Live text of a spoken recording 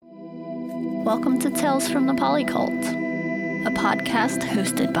Welcome to Tales from the Polycult, a podcast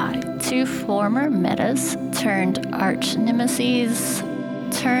hosted by two former metas turned arch nemesis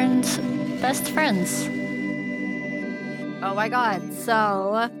turned best friends. Oh my god,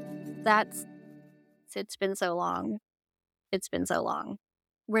 so it's been so long. It's been so long.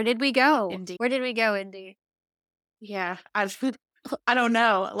 Where did we go? Indeed. Where did we go, Indy? Yeah, I don't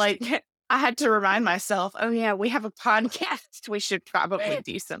know. Like, I had to remind myself, oh yeah, we have a podcast we should probably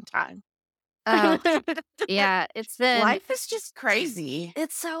do sometime. Oh, yeah, it's been... Life is just crazy.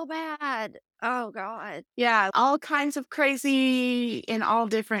 It's so bad. Oh, God. Yeah, all kinds of crazy in all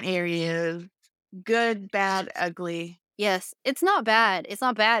different areas. Good, bad, ugly. Yes, it's not bad. It's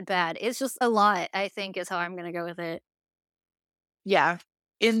not bad. It's just a lot, I think, is how I'm going to go with it. Yeah,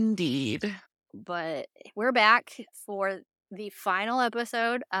 indeed. But we're back for the final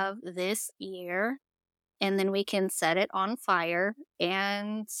episode of this year, and then we can set it on fire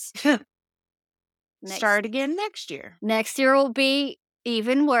and start again next year. Next year will be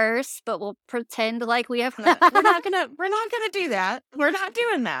even worse, but we'll pretend like we have we're not gonna do that. We're not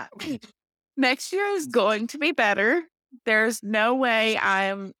doing that. Next year is going to be better. There's no way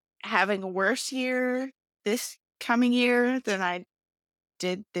I'm having a worse year this coming year than I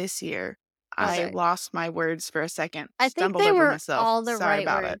did this year. Okay. I lost my words for a second. I think they were all the right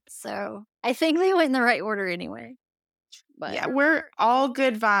words. So I think they went in the right order anyway. But yeah, we're all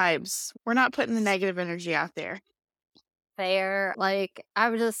good vibes. We're not putting the negative energy out there. Fair. Like,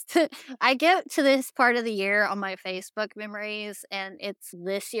 I get to this part of the year on my Facebook memories, and it's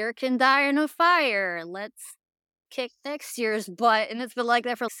this year can die in a fire. Let's kick next year's butt. And it's been like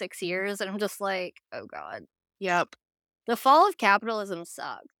that for 6 years, and I'm just like, oh God. Yep. The fall of capitalism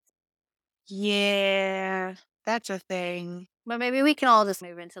sucks. Yeah, that's a thing. But maybe we can all just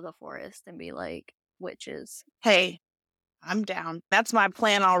move into the forest and be like witches. Hey, I'm down. That's my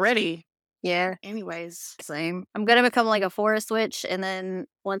plan already. Yeah. Anyways. Same. I'm going to become like a forest witch. And then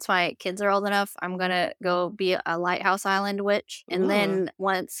once my kids are old enough, I'm going to go be a lighthouse island witch. And then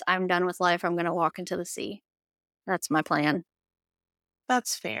once I'm done with life, I'm going to walk into the sea. That's my plan.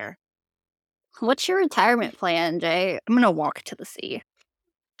 That's fair. What's your retirement plan, Jay? I'm going to walk to the sea.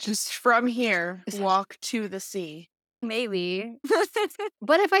 Just from here, walk to the sea. Maybe.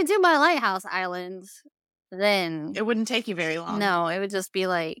 But if I do my lighthouse island, then it wouldn't take you very long. No, it would just be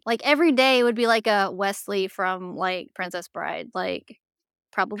like every day would be like a Wesley from like Princess Bride, like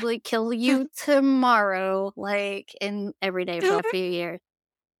probably kill you tomorrow, like in every day for a few years.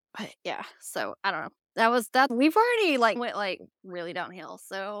 But yeah, so I don't know. That we've already like went like really downhill.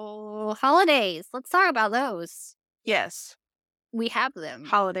 So holidays, let's talk about those. Yes. We have them.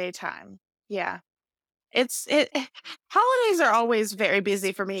 Holiday time. Yeah. Holidays are always very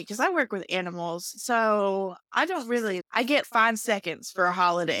busy for me because I work with animals. So I get 5 seconds for a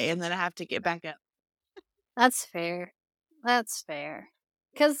holiday and then I have to get back up. That's fair.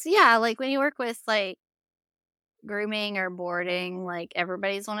 Because, yeah, like when you work with like grooming or boarding, like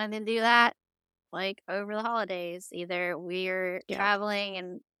everybody's wanting to do that like over the holidays. Either we're traveling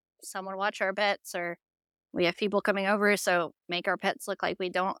and someone watch our pets, or we have people coming over, so make our pets look like we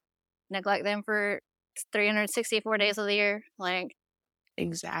don't neglect them for 364 days of the year. Like,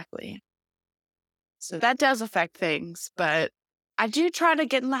 exactly. So that does affect things, but I do try to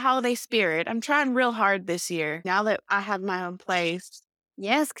get in the holiday spirit. I'm trying real hard this year now that I have my own place.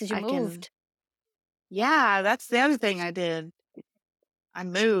 Yes, because you moved. Yeah, that's the other thing I did. I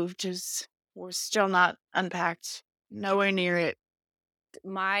moved. We're still not unpacked. Nowhere near it.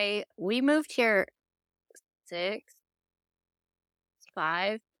 We moved here 6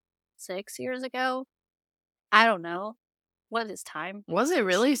 years ago. I don't know. What is time? Was it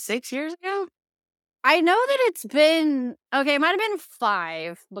really 6 years ago? I know that it's been... Okay, it might have been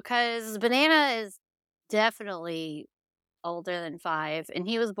 5, because Banana is definitely older than 5, and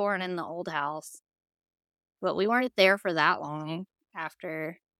he was born in the old house. But we weren't there for that long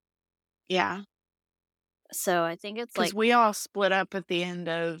after. Yeah. So I think it's like... Because we all split up at the end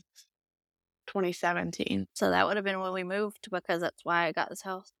of 2017. So that would have been when we moved, because that's why I got this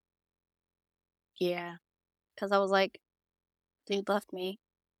house. Yeah. Because I was like, dude left me.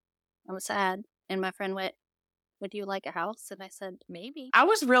 I'm sad. And my friend went, would you like a house? And I said, maybe. I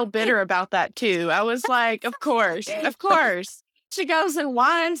was real bitter about that too. I was like, of course. She goes and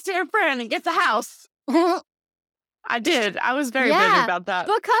whines to her friend and gets a house. I did. I was very bitter about that.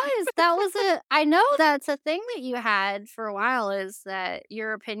 Because that was I know that's a thing that you had for a while, is that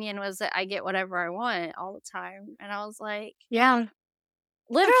your opinion was that I get whatever I want all the time. And I was like, yeah.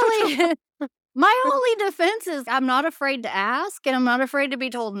 Literally, my only defense is I'm not afraid to ask, and I'm not afraid to be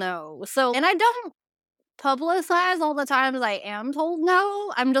told no. So, and I don't publicized all the times I am told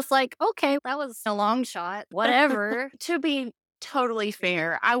no, I'm just like, okay, that was a long shot. Whatever. To be totally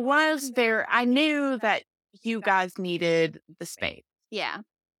fair, I knew that you guys needed the space. Yeah.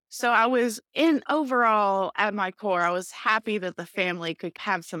 So I was in overall at my core, I was happy that the family could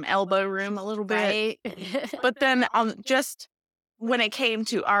have some elbow room a little bit. Right. But then just when it came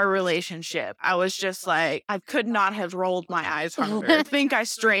to our relationship, I was just like, I could not have rolled my eyes harder. I think I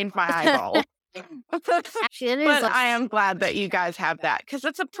strained my eyeball. Actually, it is But like, I am glad that you guys have that because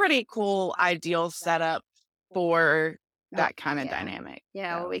it's a pretty cool, ideal setup for that kind of yeah. dynamic.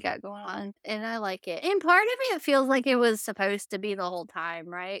 Yeah, So, what we got going on. And I like it. And part of it feels like it was supposed to be the whole time,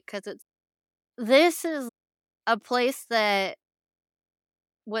 right? Because this is a place that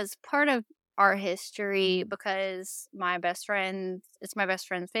was part of our history because it's my best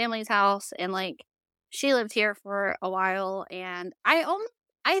friend's family's house. And like, she lived here for a while. And I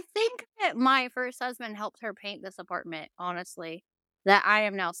think that my first husband helped her paint this apartment, honestly, that I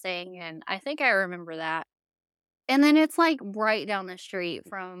am now staying in. I think I remember that. And then it's like right down the street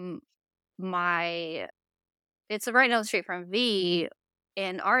from my it's right down the street from V,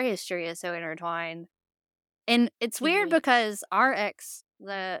 and our history is so intertwined. And it's weird mhm. because our ex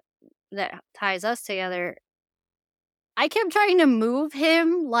that ties us together, I kept trying to move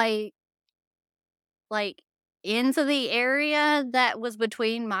him like into the area that was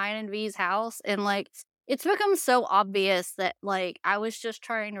between mine and V's house, and like it's become so obvious that like I was just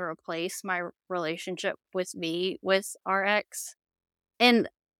trying to replace my relationship with V with our ex. And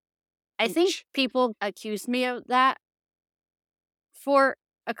I think Each. people accused me of that for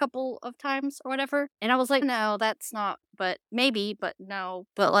a couple of times or whatever. And I was like, no, that's not, but maybe, but no.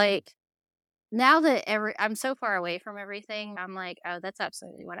 But like now that I'm so far away from everything, I'm like, oh, that's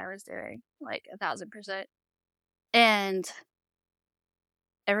absolutely what I was doing. Like 1,000%. And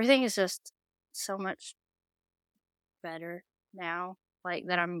everything is just so much better now. Like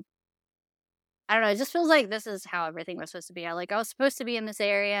that I don't know, it just feels like this is how everything was supposed to be. I was supposed to be in this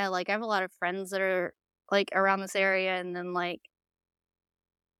area. Like I have a lot of friends that are like around this area, and then like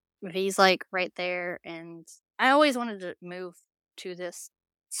he's, like, right there, and I always wanted to move to this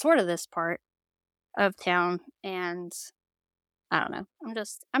part of town, and I don't know.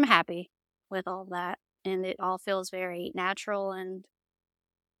 I'm happy with all that, and it all feels very natural and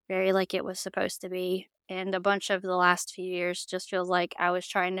very like it was supposed to be, and a bunch of the last few years just feels like I was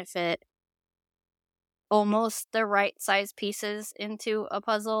trying to fit almost the right size pieces into a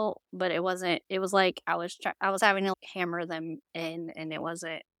puzzle, but it wasn't. It was like I was having to like, hammer them in, and it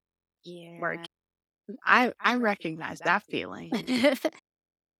wasn't Yeah. working. I recognize that feeling.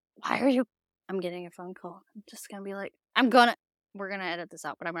 Why are you I'm getting a phone call. I'm just gonna be like, we're gonna edit this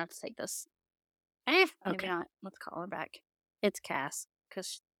out, but I'm gonna have to take this. Maybe Okay. not. Let's call her back. It's Cass,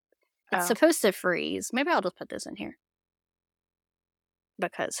 because it's Oh, supposed to freeze. Maybe I'll just put this in here,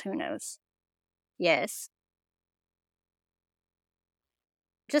 because who knows? Yes.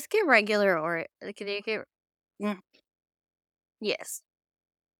 Just get regular or can you get mm, yes.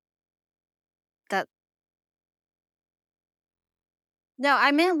 That No,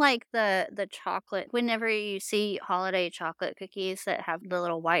 I meant like the chocolate. Whenever you see holiday chocolate cookies that have the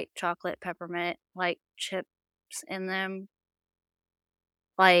little white chocolate peppermint like chips in them,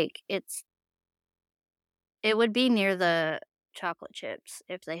 like it would be near the chocolate chips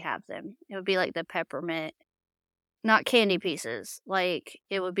if they have them. It would be like the peppermint, not candy pieces. Like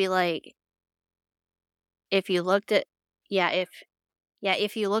it would be like if you looked at yeah,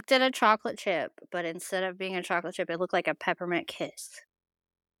 if you looked at a chocolate chip, but instead of being a chocolate chip, it looked like a peppermint kiss.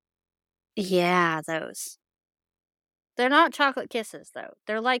 Yeah, those. They're not chocolate kisses though.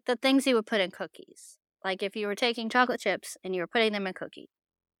 They're like the things you would put in cookies. Like if you were taking chocolate chips and you were putting them in cookies.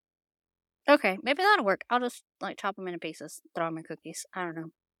 Okay, maybe that'll work. I'll just like chop them into pieces, throw them in cookies. I don't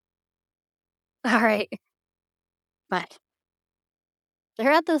know. All right. But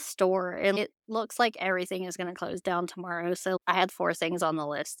they're at the store and it looks like everything is going to close down tomorrow. So I had 4 things on the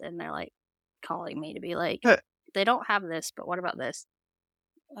list and they're like calling me to be like, they don't have this, but what about this?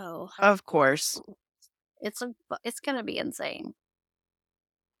 Oh, of course. it's going to be insane.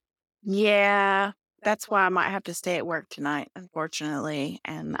 Yeah. That's why I might have to stay at work tonight, unfortunately.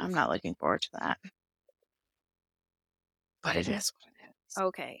 And I'm not looking forward to that. But it is what it is.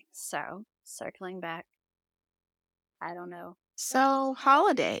 Okay, so circling back, I don't know. So,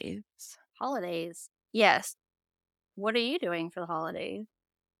 holidays. Holidays. Yes. What are you doing for the holidays?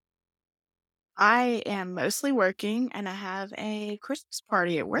 I am mostly working and I have a Christmas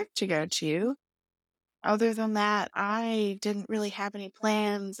party at work to go to. Other than that, I didn't really have any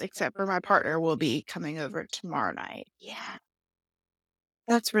plans except for my partner will be coming over tomorrow night. Yeah.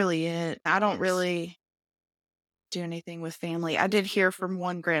 That's really it. I don't really do anything with family. I did hear from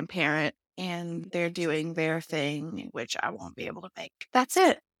one grandparent, and they're doing their thing, which I won't be able to make. That's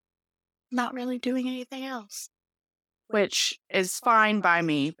it. Not really doing anything else, which is fine by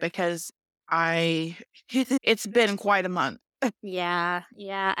me because it's been quite a month. Yeah.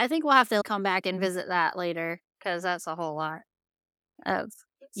 I think we'll have to come back and visit that later because that's a whole lot of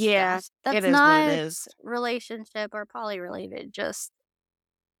Yeah, stuff. That's it is what it not is. relationship or poly related, just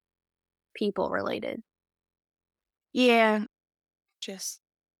people related. Yeah, just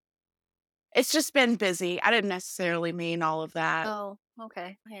it's just been busy. I didn't necessarily mean all of that. Oh,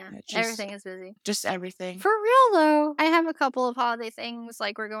 okay. Yeah. It's Everything is busy. just everything. For real though, I have a couple of holiday things.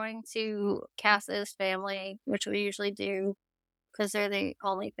 Like we're going to Cass's family, which we usually do because they're the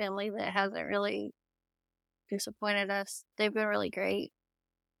only family that hasn't really disappointed us. They've been really great,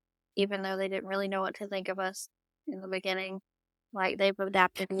 even though they didn't really know what to think of us in the beginning. Like they've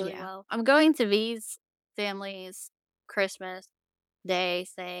adapted really Yeah. well. I'm going to V's family's Christmas Day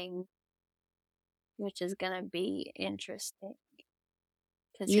thing, which is gonna be interesting.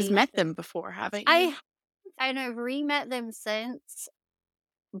 You've met them before, haven't you? I know re-met them since,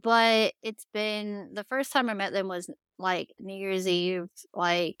 but it's been the first time I met them was like New Year's Eve,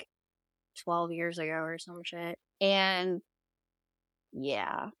 like 12 years ago or some shit. And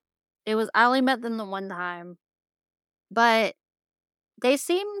yeah, I only met them the one time, but they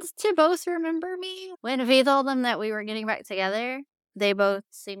seemed to both remember me. When V told them that we were getting back together, they both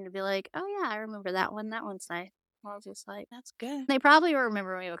seemed to be like, oh yeah, I remember that one. That one's nice. I was just like, That's good. they probably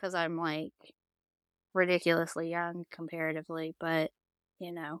remember me because I'm like ridiculously young comparatively, but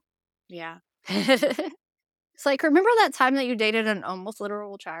you know. Yeah. It's like, remember that time that you dated an almost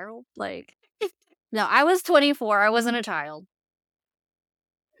literal child? Like, no, I was 24. I wasn't a child.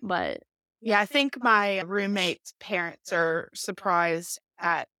 But Yeah, I think my roommate's parents are surprised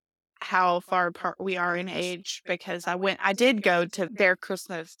at how far apart we are in age because I did go to their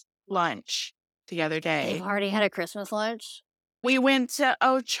Christmas lunch the other they've day. already had a Christmas lunch. We went to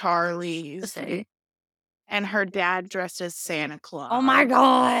Charlie's, See. and her dad dressed as Santa Claus. Oh my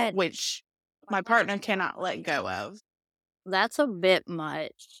God. Which my partner cannot let go of. That's a bit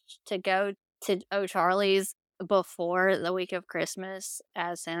much to go to O'Charlie's before the week of Christmas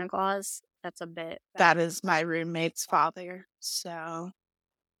as Santa Claus. That's a bit. That is my roommate's father. So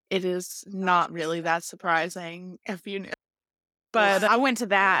it is not really that surprising if you knew. But I went to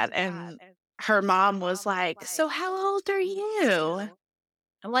that and her mom was like, so how old are you?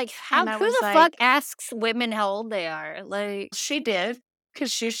 I'm like, And I who was the like, fuck asks women how old they are? Like, she did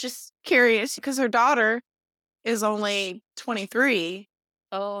because she was just curious because her daughter is only 23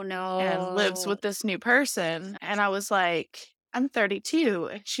 oh no. and lives with this new person. And I was like, I'm 32.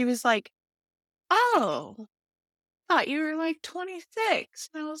 And she was like, oh, thought you were like 26.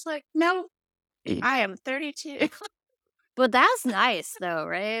 And I was like, no, I am 32. But that's nice though,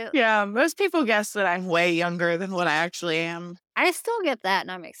 right? Yeah, most people guess that I'm way younger than what I actually am. I still get that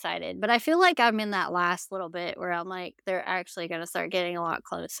and I'm excited, but I feel like I'm in that last little bit where I'm like, they're actually going to start getting a lot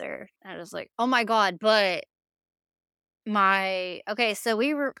closer. I was like, oh my God, but okay, so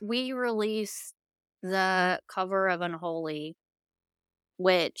we released the cover of Unholy,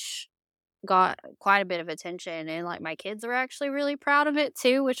 which got quite a bit of attention, and like my kids are actually really proud of it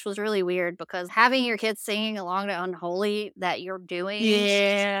too, which was really weird because having your kids singing along to Unholy that you're doing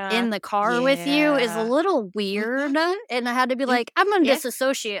in the car with you is a little weird, and I had to be like, I'm gonna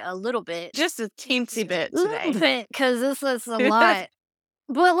disassociate a little bit, just a teensy bit today, because this is a lot.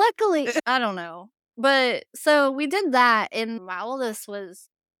 But luckily, I don't know. But so we did that, and my oldest was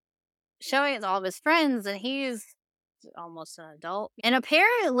showing it to all of his friends, and he's almost an adult, and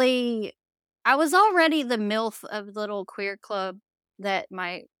apparently I was already the MILF of the little queer club that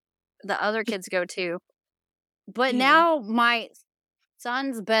the other kids go to. But now my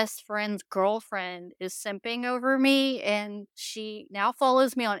son's best friend's girlfriend is simping over me and she now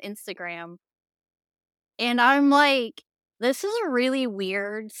follows me on Instagram. And I'm like, this is a really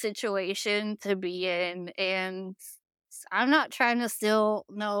weird situation to be in. And I'm not trying to still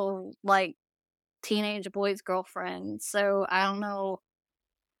know like teenage boy's girlfriend. So I don't know.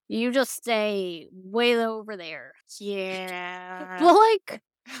 You just stay way over there. Yeah. But like,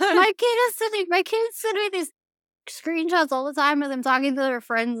 my kids send me these screenshots all the time of them talking to their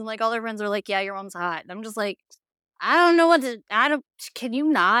friends, and like all their friends are like, "Yeah, your mom's hot." And I'm just like, I don't know what to. I don't. Can you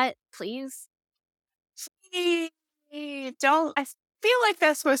not, please? Don't. I feel like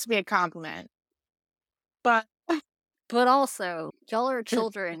that's supposed to be a compliment, but also, y'all are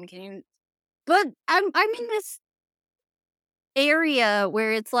children. Can you? But I'm in this area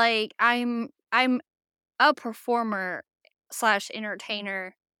where it's like I'm a performer slash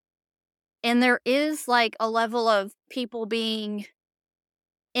entertainer, And there is, like, a level of people being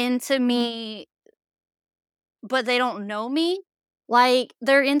into me, but they don't know me. Like,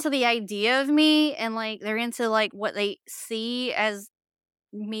 they're into the idea of me and, like, they're into, like, what they see as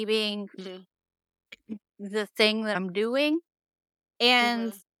me being Mhm. the thing that I'm doing.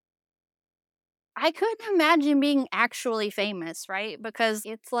 And Mhm. I couldn't imagine being actually famous, right? Because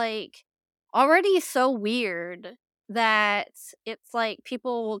it's, like, already so weird that it's like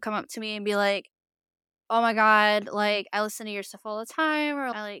people will come up to me and be like, "Oh my god, like, I listen to your stuff all the time," or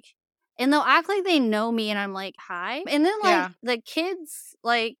I like and they'll act like they know me and I'm like, "Hi." And then, like, Yeah. the kids,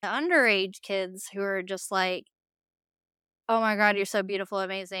 like, the underage kids who are just like, "Oh my god, you're so beautiful,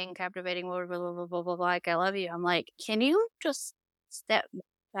 amazing, captivating, blah, blah, blah, blah, blah, blah, blah, like, I love you." I'm like, "Can you just step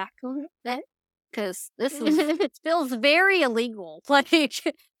back a little bit? Because this is it feels very illegal, like,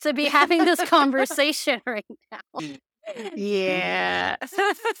 to be having this conversation right now." Yeah.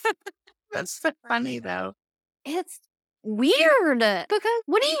 That's so funny though. It's weird because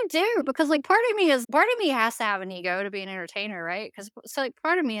what do you do? Because, like, part of me has to have an ego to be an entertainer, right? Because so, like,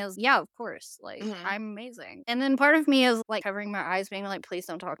 part of me is, yeah, of course, like, Mhm. I'm amazing. And then part of me is, like, covering my eyes, being like, "Please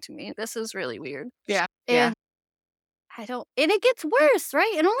don't talk to me. This is really weird." Yeah. Yeah. And I don't and it gets worse,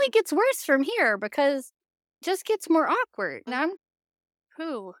 right? It only gets worse from here because it just gets more awkward. And I'm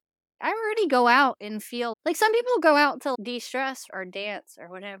who? I already go out and feel like some people go out to de-stress or dance or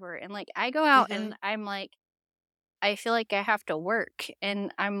whatever. And, like, I go out and Mhm. I'm like, I feel like I have to work,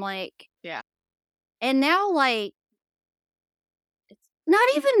 and I'm like Yeah. and now, like, it's not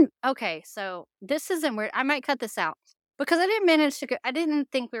even okay, so this isn't weird, I might cut this out because I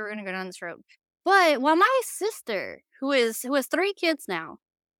didn't think we were gonna go down this road. But while my sister, who has 3 kids now,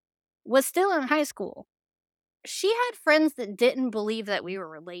 was still in high school, she had friends that didn't believe that we were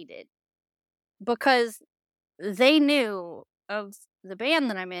related because they knew of the band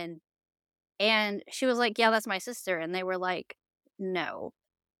that I'm in, and she was like, "Yeah, that's my sister," and they were like, "No."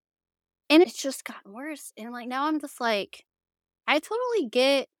 And it's just gotten worse, and, like, now I'm just like, I totally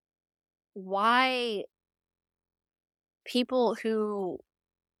get why people who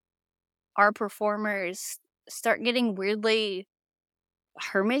are performers start getting weirdly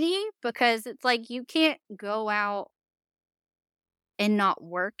hermity because it's like you can't go out and not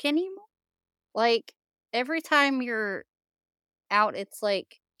work anymore. Like, every time you're out, it's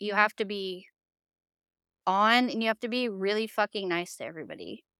like you have to be on and you have to be really fucking nice to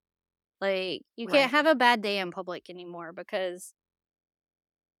everybody. Like, you can't Right. have a bad day in public anymore because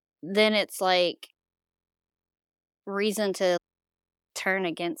then it's like reason to turn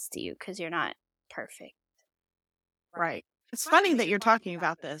against you because you're not perfect. Right. It's funny that you're talking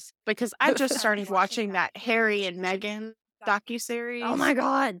about this because I just started watching that Harry and Meghan Oh docuseries my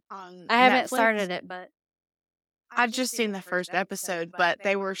god. on I haven't Netflix. started it, but I've just seen the first episode, but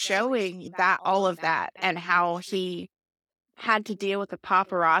they were showing that all of that and how he had to deal with the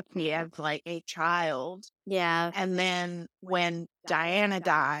paparazzi as like a child. yeah. And then when Diana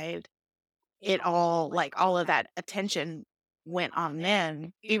died, it all like all of that attention went on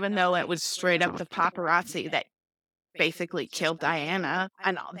them, even though it was straight up the paparazzi that basically killed Diana.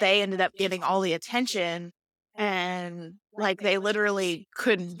 And they ended up getting all the attention and like they literally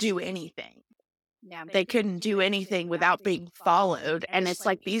couldn't do anything. Yeah. They couldn't do anything without being followed. And it's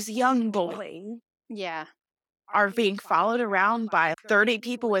like these young boys Yeah. are being followed around by 30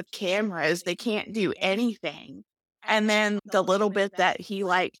 people with cameras. They can't do anything. And then the little bit that he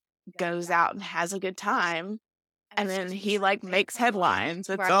like goes out and has a good time. And then he like makes headlines.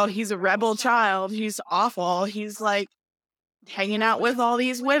 It's, Right. oh, he's a rebel child. He's awful. He's like hanging out with all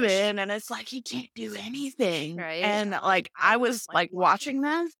these women. And it's like, he can't do anything. Right. And like, I was like watching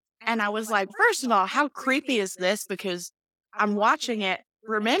this and I was like, first of all, how creepy is this? Because I'm watching it,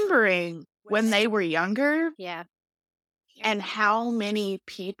 remembering when they were younger Yeah. and how many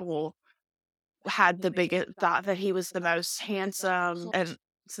people had the biggest thought that he was the most handsome. And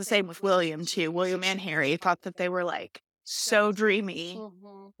it's the same with William too. William and Harry thought that they were like so dreamy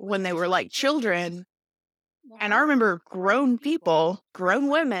Mhm. when they were like children. And I remember grown people, grown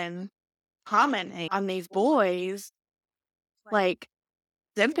women commenting on these boys, like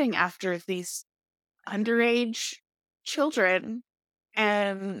simping after these underage children.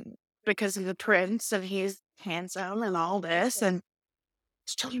 And because he's a prince and he's handsome and all this. And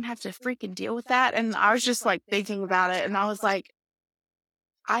children have to freaking deal with that. And I was just like thinking about it and I was like,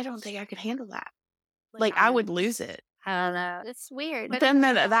 I don't think I could handle that. Like I would lose it. I don't know. It's weird. But then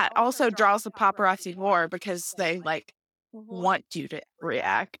that also draws the paparazzi more because they like Mhm. want you to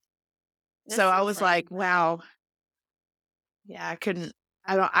react. So It's I was insane. like, wow, yeah, I couldn't,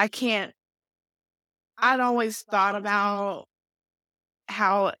 I don't, I can't, I'd always thought about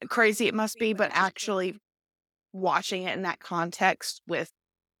how crazy it must be, but actually watching it in that context with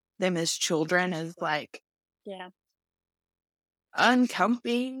them as children is like Yeah.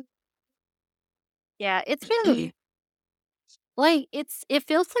 uncomfy. Yeah, it's been like it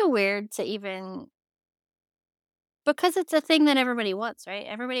feels so weird to even because it's a thing that everybody wants, right?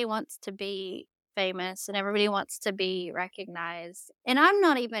 Everybody wants to be famous and everybody wants to be recognized. And I'm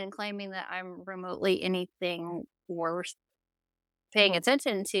not even claiming that I'm remotely anything worth paying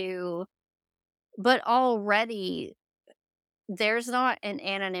attention to, but already there's not an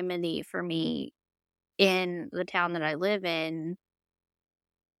anonymity for me in the town that I live in.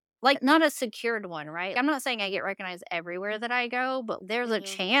 Like, not a secured one, right? I'm not saying I get recognized everywhere that I go, but there's a Mhm.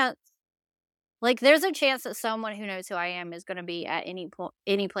 chance. Like, there's a chance that someone who knows who I am is gonna be at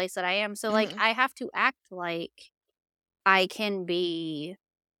any place that I am, so, like, Mhm. I have to act like I can be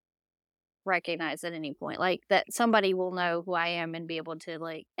recognized at any point, like, that somebody will know who I am and be able to,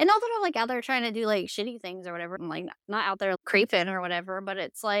 like and not that I'm, like, out there trying to do, like, shitty things or whatever, I'm, like, not out there creeping or whatever, but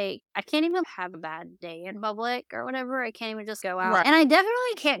it's, like, I can't even have a bad day in public or whatever, I can't even just go out, Right. and I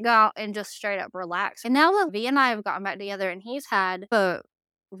definitely can't go out and just straight up relax, and now that V and I have gotten back together and he's had a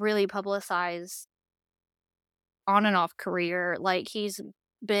really publicized on and off career. Like he's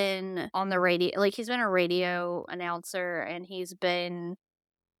been on the radio, like he's been a radio announcer and he's been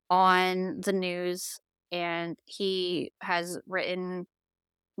on the news and he has written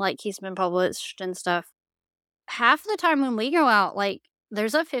like he's been published and stuff. Half the time when we go out, like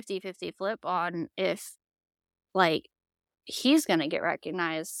there's a 50-50 flip on if like he's going to get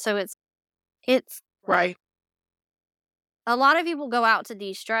recognized. So it's Right. a lot of people go out to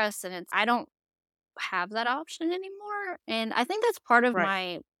de-stress and it's I don't have that option anymore. And I think that's part of Right.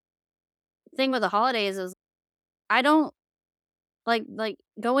 my thing with the holidays is I don't like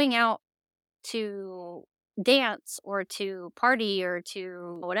going out to dance or to party or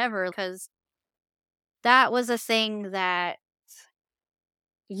to whatever because that was a thing that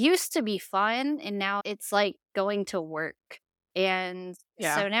used to be fun and now it's like going to work. And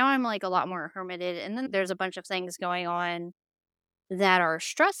Yeah. so now I'm like a lot more hermited. And then there's a bunch of things going on that are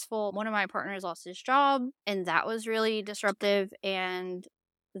stressful. One of my partners lost his job and that was really disruptive. And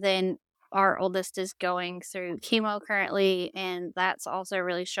then our oldest is going through chemo currently and that's also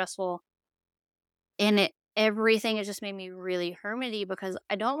really stressful. And everything has just made me really hermity because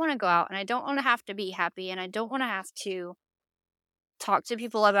I don't want to go out and I don't want to have to be happy and I don't want to have to talk to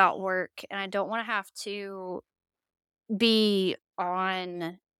people about work and I don't want to have to be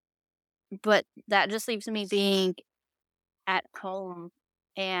on but that just leaves me being at home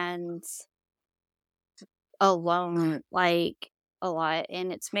and alone like a lot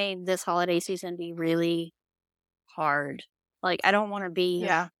and it's made this holiday season be really hard. Like I don't want to be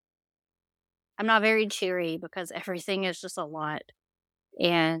Yeah. I'm not very cheery because everything is just a lot.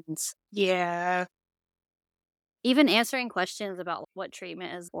 And Yeah. even answering questions about what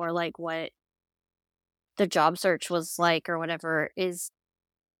treatment is or like what the job search was like or whatever is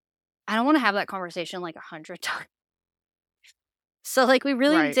I don't want to have that conversation like 100 times. So like we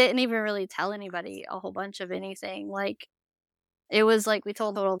really Right. didn't even really tell anybody a whole bunch of anything. Like it was like we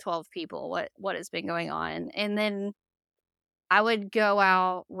told total 12 people what has been going on. And then I would go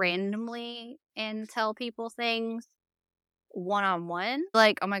out randomly and tell people things one on one.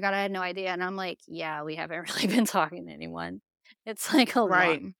 Like, oh my God, I had no idea. And I'm like, yeah, we haven't really been talking to anyone. It's like a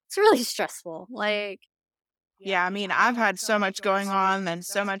lot. Right. It's really stressful. Like, Yeah. I mean, I've had so much going on and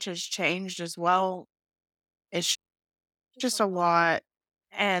so much has changed as well. It's just a lot.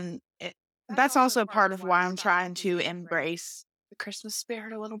 And that's also part of why I'm trying to embrace the Christmas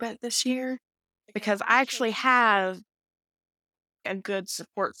spirit a little bit this year because I actually have a good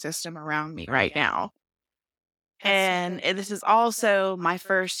support system around me right now. And this is also my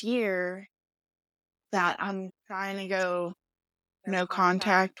first year that I'm trying to go no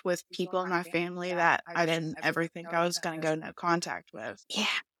contact with people in my family that I didn't ever think I was going to go no contact with. yeah,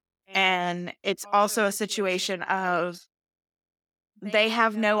 And it's also a situation of they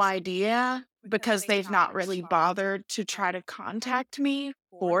have no idea because they've not really bothered to try to contact me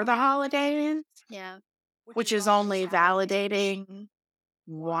for the holidays, yeah, which is only validating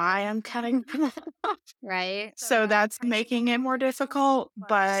why I'm cutting them off. right. So that's making it more difficult,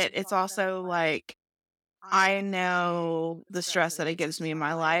 but it's also like I know the stress that it gives me in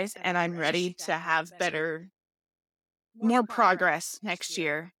my life, and I'm ready to have more progress next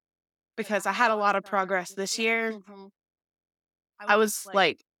year because I had a lot of progress this year. Hmm. I was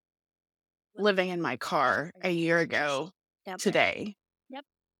like living in my car a year ago Yep. today, Yep.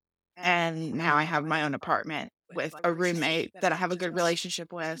 and now I have my own apartment with a roommate that I have a good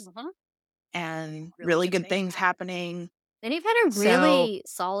relationship with Hmm. and really good things happening. And you've had a So, really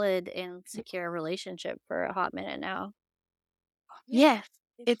solid and secure relationship for a hot minute now. yes,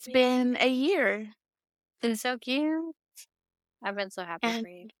 it's been a year It's so cute. I've been so happy and for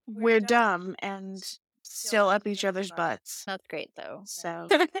you. we're dumb and still up each other's butts. That's great though.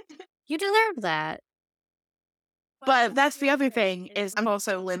 So, You deserve that. but that's the other thing is I'm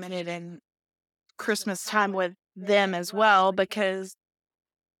also limited in Christmas time with them as well because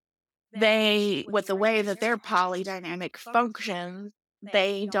they, with the way that their polydynamic functions,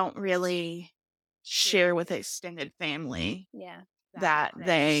 they don't really share with extended family Yeah. that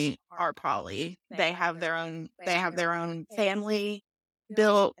they are poly. They have their own family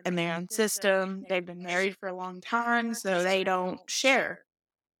built and their own system. They've been married for a long time, so they don't share.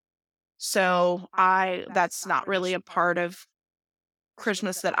 So that's not really a part of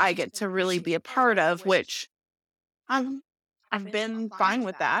Christmas that I get to really be a part of, which I'm I've been fine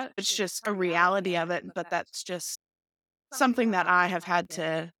with that. It's just a reality of it, but that's just something that I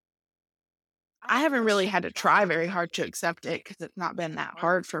haven't really had to try very hard to accept it because it's not been that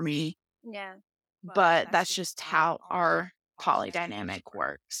hard for me, Yeah. but that's just how our polydynamic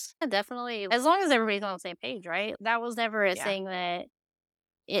works. Yeah, definitely. As long as everybody's on the same page, right? That was never a Yeah. thing that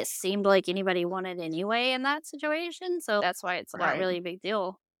it seemed like anybody wanted anyway in that situation. So that's why it's not Right. really a big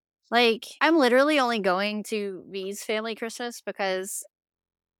deal. Like, I'm literally only going to V's family Christmas because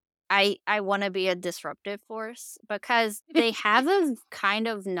I want to be a disruptive force because they have a kind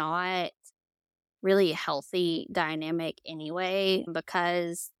of not really healthy dynamic anyway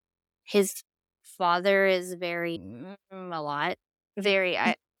because his father is very a lot very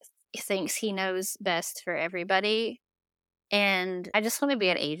I thinks he knows best for everybody, and I just want to be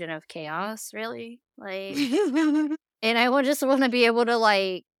an agent of chaos, really. Like, and I would just want to be able to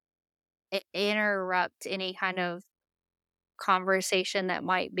like interrupt any kind of conversation that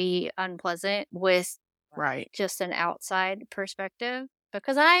might be unpleasant with Right. just an outside perspective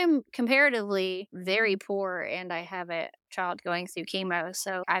because I'm comparatively very poor and I have a child going through chemo.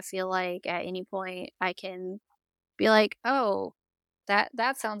 So I feel like at any point I can be like, oh,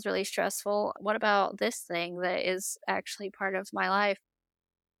 that sounds really stressful. What about this thing that is actually part of my life?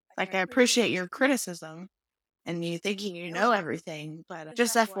 Like, I appreciate your criticism and you thinking you know everything, but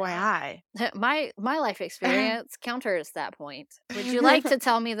just FYI. My life experience counters that point. Would you like to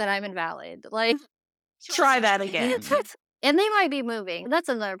tell me that I'm invalid? Like Try that again. and they might be moving. That's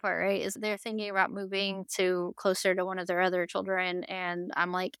another part, right? Is they're thinking about moving to closer to one of their other children. And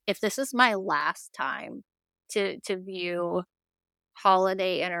I'm like, if this is my last time to view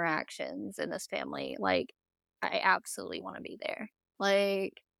holiday interactions in this family, like I absolutely want to be there.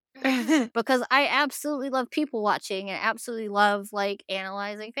 Like because I absolutely love people watching and absolutely love like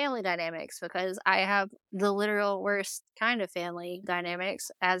analyzing family dynamics because I have the literal worst kind of family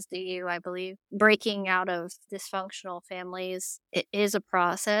dynamics, as do you, I believe. Breaking out of dysfunctional families, it is a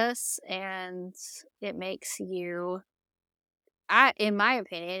process and it makes you in my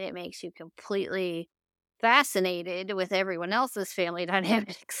opinion, it makes you completely fascinated with everyone else's family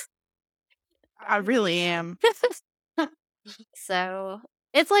dynamics. I really am. So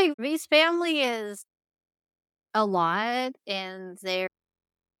it's like V's family is a lot and they're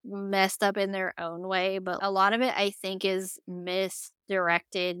messed up in their own way, but a lot of it I think is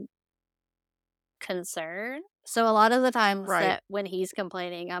misdirected concern. So a lot of the times Right. that when he's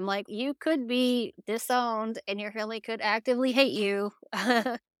complaining, I'm like, you could be disowned and your family could actively hate you.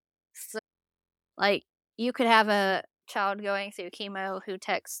 So, like, you could have a child going through chemo who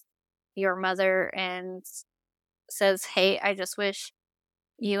texts your mother and says, hey, I just wish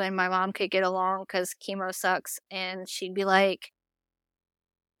you and my mom could get along because chemo sucks. And she'd be like,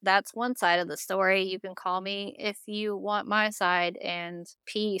 that's one side of the story. You can call me if you want my side and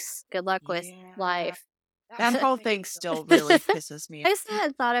peace. Good luck with Yeah. life. That whole thing still really pisses me off. I still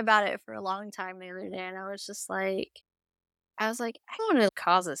had thought about it for a long time the other day, and I was like, I don't want to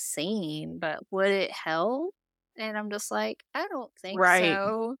cause a scene, but would it help? And I'm just like, I don't think Right.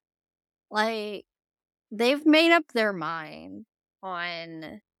 so. Like, they've made up their mind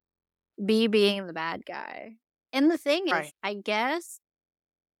on B being the bad guy. And the thing is, Right. I guess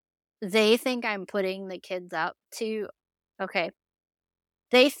they think I'm putting the kids up to okay.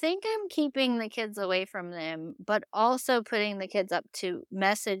 They think I'm keeping the kids away from them, but also putting the kids up to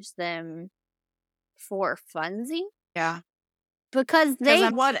message them for funsy Yeah. because Because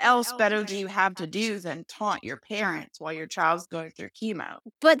they what else better do you have to do than taunt your parents while your child's going through chemo?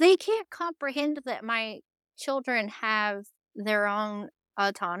 but they can't comprehend that my children have their own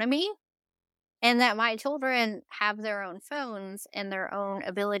autonomy and that my children have their own phones and their own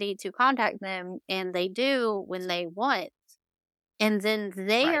ability to contact them and they do when they want. And then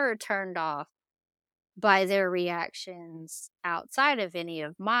they Right. are turned off by their reactions outside of any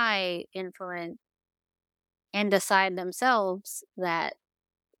of my influence and decide themselves that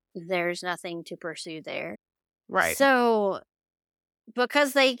there's nothing to pursue there. Right. So,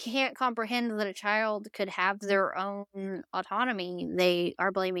 because they can't comprehend that a child could have their own autonomy, they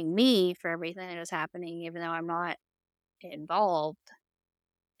are blaming me for everything that is happening, even though I'm not involved.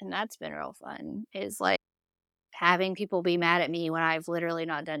 And that's been real fun, is like having people be mad at me when I've literally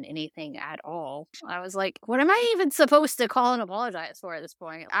not done anything at all. I was like, what am I even supposed to call and apologize for at this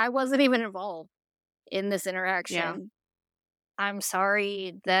point? I wasn't even involved in this Yeah. interaction. I'm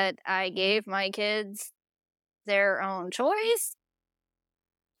sorry that I gave my kids their own choice.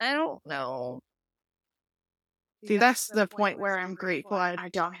 I don't know. See, that's the point where I'm grateful I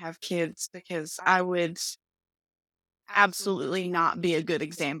don't have kids because I would absolutely not be a good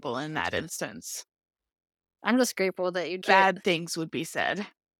example in that instance. I'm just grateful that you get. Bad things would be said.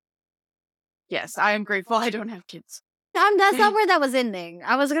 Yes, I am grateful I don't have kids. That's not where that was ending.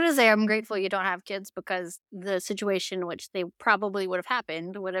 I was gonna say I'm grateful you don't have kids because the situation in which they probably would have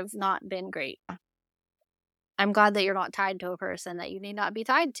happened would have not been great. I'm glad that you're not tied to a person that you need not be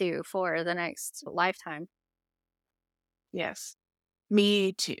tied to for the next lifetime. Yes.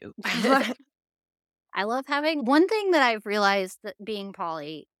 Me too. I love having one thing that I've realized that being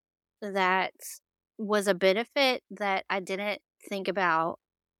poly that was a benefit that I didn't think about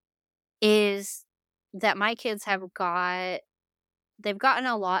is that my kids they've gotten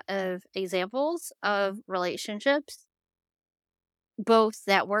a lot of examples of relationships, both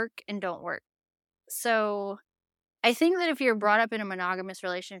that work and don't work. So I think that if you're brought up in a monogamous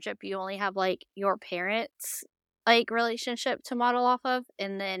relationship, you only have like your parents' like relationship to model off of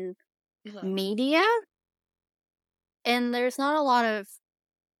and then media. And there's not a lot of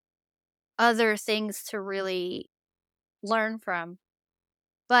other things to really learn from.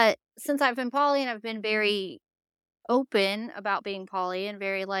 But since I've been poly and I've been very open about being poly and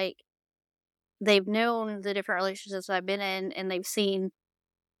very like they've known the different relationships I've been in and they've seen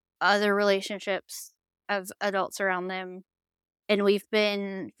other relationships of adults around them. And we've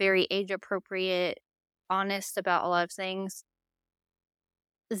been very age appropriate, honest about a lot of things.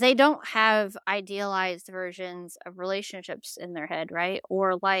 They don't have idealized versions of relationships in their head, right?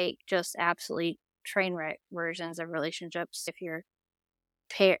 Or like just absolutely train wreck versions of relationships if you're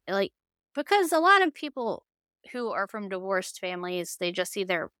like because a lot of people who are from divorced families, they just see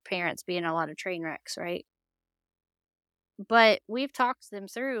their parents being a lot of train wrecks, right? But we've talked them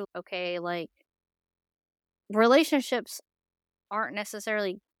through, okay, like relationships aren't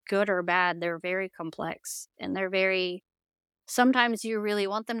necessarily good or bad. They're very complex and they're very sometimes you really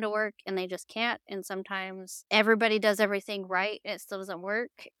want them to work and they just can't. And sometimes everybody does everything right and it still doesn't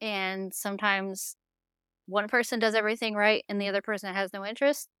work. And sometimes one person does everything right and the other person has no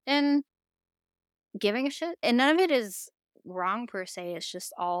interest in giving a shit. And none of it is wrong per se. It's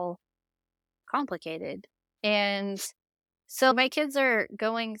just all complicated. And so my kids are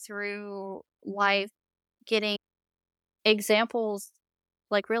going through life getting examples,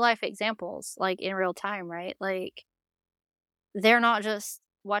 like real life examples, like in real time, right? Like they're not just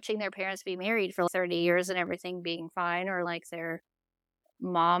watching their parents be married for 30 years and everything being fine, or like their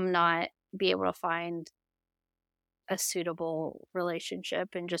mom not be able to find a suitable relationship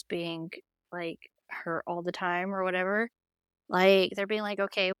and just being like hurt all the time or whatever. Like they're being like,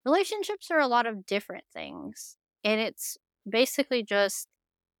 okay, relationships are a lot of different things. And it's basically just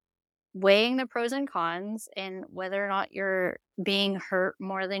weighing the pros and cons and whether or not you're being hurt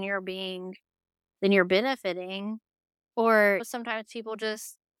more than you're benefiting. Or sometimes people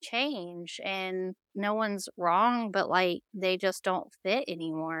just change and no one's wrong, but like they just don't fit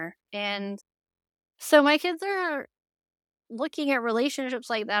anymore. And so my kids are looking at relationships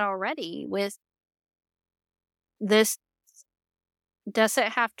like that already with this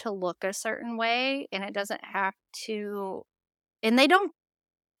doesn't have to look a certain way and it doesn't have to and they don't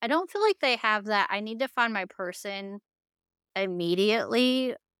I don't feel like they have that I need to find my person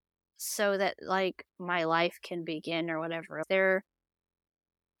immediately so that like my life can begin or whatever. They're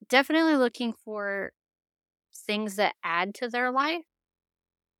definitely looking for things that add to their life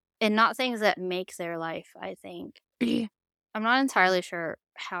and not things that make their life, I think. I'm not entirely sure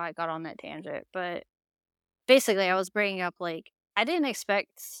how I got on that tangent, but basically I was bringing up like I didn't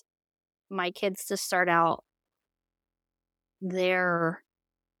expect my kids to start out their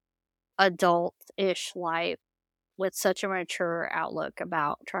adult-ish life with such a mature outlook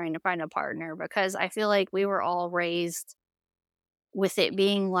about trying to find a partner because I feel like we were all raised with it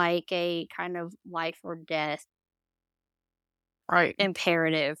being like a kind of life or death Right.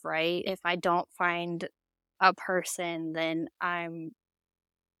 imperative, right? If I don't find a person, then I'm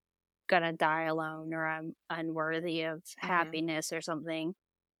gonna die alone or I'm unworthy of Mhm. happiness or something.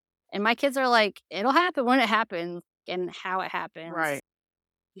 And my kids are like, it'll happen when it happens and how it happens. Right.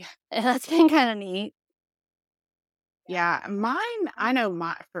 Yeah. And that's been kind of neat. Yeah. I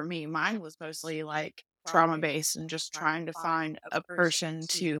know for me, mine was mostly like trauma based and just trying to find a person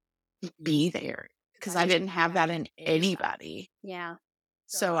to be there because I didn't have that in anybody. Yeah.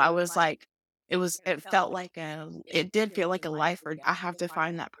 So I was like, it did feel like a life where I have to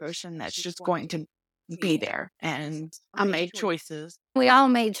find that person that's just going to be there. And I made choices. We all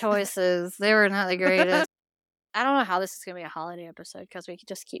made choices. They were not the greatest. I don't know how this is going to be a holiday episode because we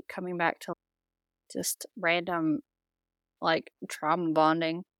just keep coming back to just random like trauma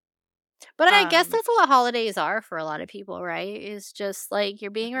bonding. But I guess that's what holidays are for a lot of people, right? Is just like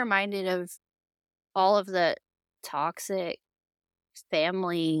you're being reminded of all of the toxic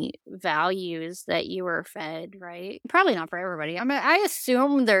family values that you were fed, right? Probably not for everybody. I mean, I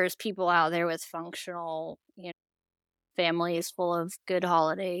assume there's people out there with functional, families full of good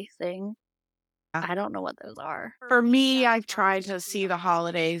holiday thing. I don't know what those are. For me, I've tried to see the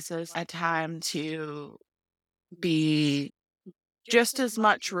holidays as a time to be just as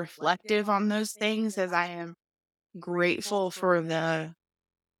much reflective on those things as I am grateful for the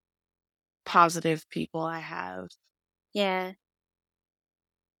positive people I have. Yeah.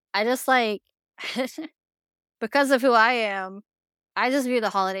 I just like because of who I am, I just view the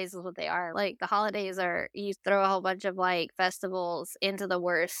holidays as what they are. Like the holidays are you throw a whole bunch of like festivals into the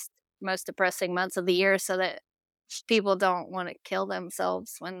worst, most depressing months of the year so that people don't want to kill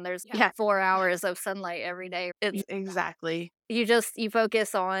themselves when there's 4 hours of sunlight every day. It's Exactly. you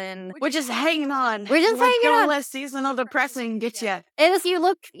focus on We're just hanging on. we're just hanging Don't on. let seasonal depressing get you. And as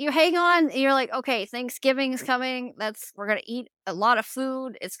you hang on, and you're like, okay, Thanksgiving's coming. We're gonna eat a lot of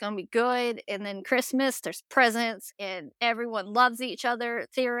food. It's gonna be good. And then Christmas, there's presents, and everyone loves each other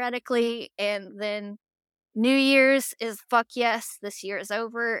theoretically. And then New Year's is fuck yes, this year is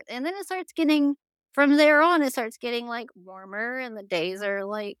over. And then from there on, it starts getting like warmer, and the days are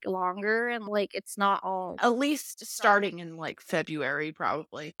like longer, and like it's not all. At least starting in like February,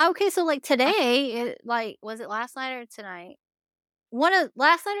 probably. Okay, so like today, was it last night or tonight?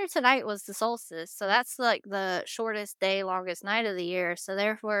 Last night or tonight was the solstice, so that's like the shortest day, longest night of the year. So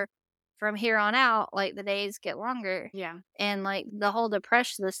therefore, from here on out, like the days get longer, Yeah. and like the whole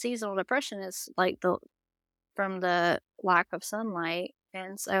depression, the seasonal depression is like from the lack of sunlight.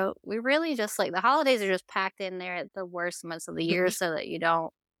 And so we really just like the holidays are just packed in there at the worst months of the year so that you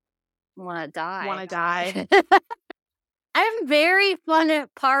don't want to die. Want to die. I'm very fun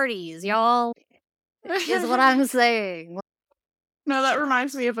at parties, y'all, is what I'm saying. No, that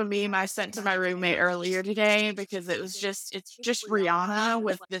reminds me of a meme I sent to my roommate earlier today because it's just Rihanna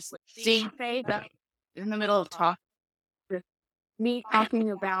with this scene fade up in the middle of talk. Me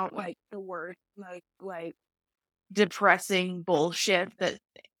talking about like the worst, like depressing bullshit that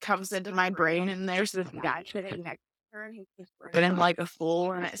comes into my brain, and there's this guy sitting next to her, and he's just breathing like a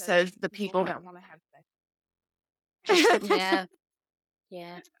fool, and it says the people that want to have sex. Yeah.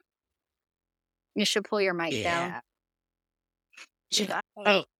 Yeah. You should pull your mic down. Should I?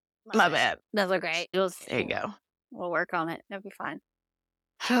 Oh, my bad. That's okay. There you go. We'll work on it. It'll be fine.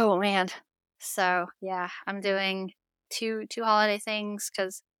 Oh man. So yeah, I'm doing two holiday things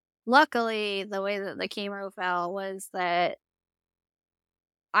because luckily the way that the chemo fell was that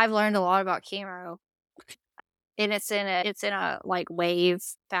I've learned a lot about chemo, and it's in a like wave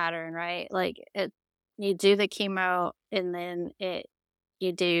pattern, right? Like you do the chemo and then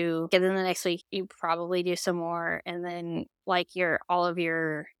and then the next week you probably do some more, and then like all of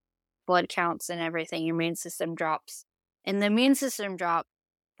your blood counts and everything, your immune system drops. And the immune system drop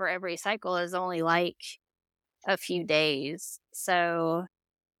for every cycle is only like a few days. So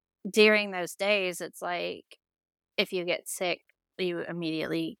during those days, it's like if you get sick, you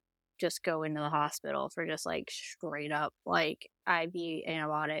immediately just go into the hospital for just like straight up like IV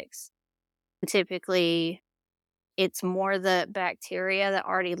antibiotics. Typically, it's more the bacteria that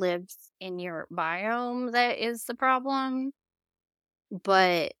already lives in your biome that is the problem.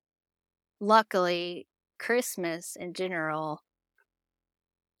 But luckily, Christmas in general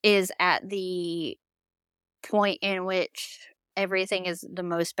is at the point in which everything is the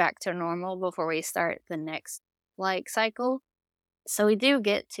most back to normal before we start the next like cycle. So we do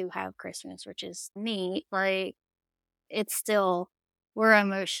get to have Christmas, which is neat. Like it's still we're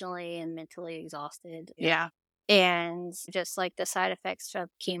emotionally and mentally exhausted. Yeah. And just like the side effects of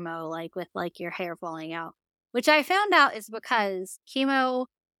chemo, like with like your hair falling out, which I found out is because chemo,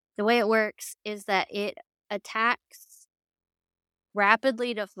 the way it works is that it attacks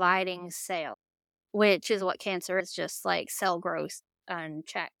rapidly dividing cells, which is what cancer is, just like cell growth.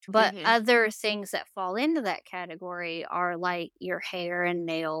 unchecked. But Mhm. other things that fall into that category are like your hair and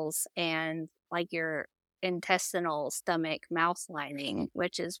nails and like your intestinal stomach mouth lining,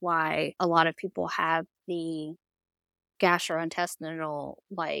 which is why a lot of people have the gastrointestinal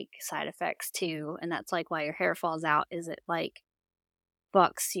like side effects too. And that's like why your hair falls out, is it like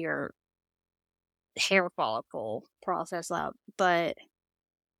bucks your hair follicle process up. But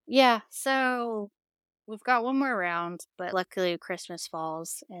yeah, so we've got one more round, but luckily Christmas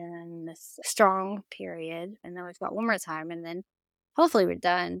falls in this strong period. And then we've got one more time, and then hopefully we're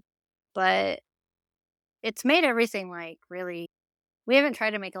done. But it's made everything like really. We haven't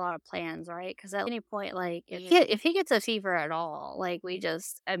tried to make a lot of plans, right? Because at any point, like if he gets a fever at all, like we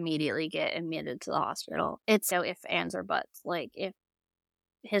just immediately get admitted to the hospital. It's no ifs, ands, or buts. Like if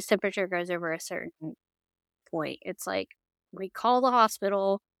his temperature goes over a certain point, it's like we call the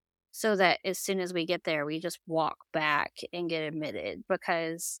hospital so that as soon as we get there, we just walk back and get admitted,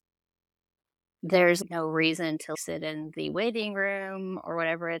 because there's no reason to sit in the waiting room or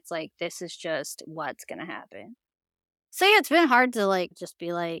whatever. It's like, this is just what's going to happen. So yeah, it's been hard to like just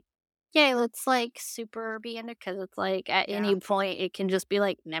be like, yeah, let's like super be in it, because it's like at any point it can just be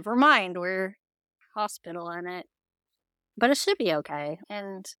like, never mind, we're hospital in it. But it should be okay.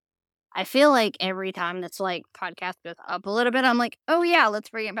 And I feel like every time that's like podcast goes up a little bit, I'm like, oh yeah, let's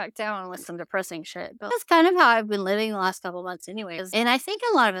bring it back down with some depressing shit. But that's kind of how I've been living the last couple months, anyways. And I think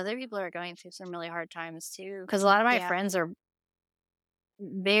a lot of other people are going through some really hard times too, because a lot of my friends are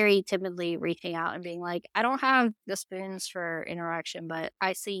very timidly reaching out and being like, I don't have the spoons for interaction, but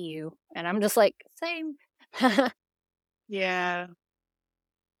I see you. And I'm just like, same. Yeah.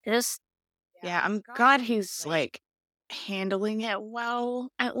 Just, Yeah. I'm glad he's like handling it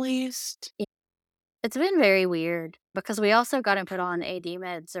well, at least. it's been very weird because we also got him put on AD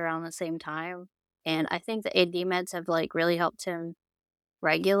meds around the same time. And I think the AD meds have like really helped him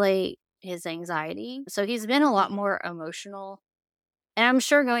regulate his anxiety. So he's been a lot more emotional. And I'm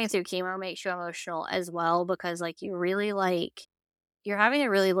sure going through chemo makes you emotional as well, because like you really like, you're having to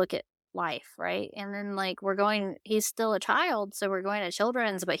really look at life, right? And then like he's still a child, so we're going to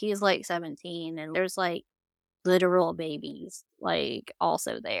children's, but he's like 17, and there's like literal babies like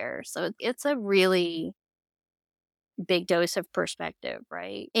also there. So it's a really big dose of perspective,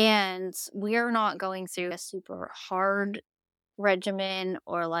 right? And we're not going through a super hard regimen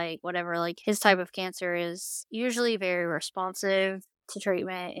or like whatever. Like his type of cancer is usually very responsive to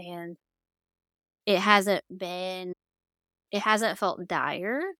treatment, and it hasn't been it hasn't felt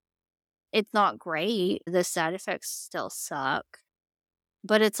dire. It's not great. The side effects still suck.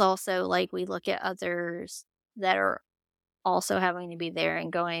 But it's also like we look at others that are also having to be there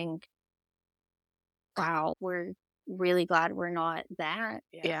and going, wow, we're really glad we're not that.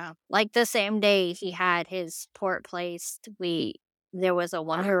 Yeah. Like the same day he had his port placed, there was a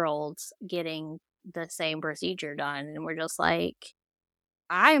 1-year-old getting the same procedure done, and we're just like,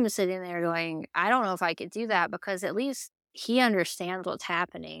 I'm sitting there going, I don't know if I could do that, because at least he understands what's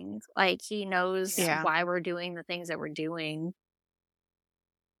happening. Like he knows Yeah. why we're doing the things that we're doing.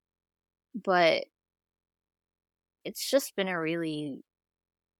 But it's just been a really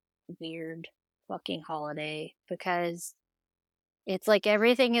weird fucking holiday, because it's like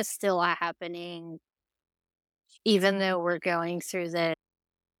everything is still happening, even though we're going through the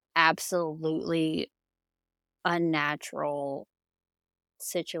absolutely unnatural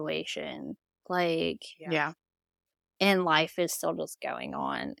situation. Like, Yeah. and life is still just going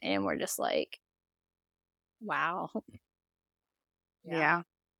on, and we're just like, wow. Yeah.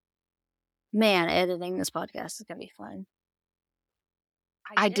 Man, editing this podcast is gonna be fun.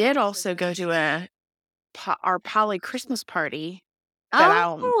 I did also go to our Poly Christmas party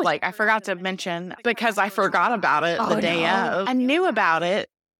that I forgot to mention because I forgot about it the day of. I knew about it.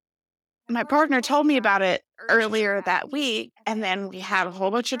 My partner told me about it earlier that week, and then we had a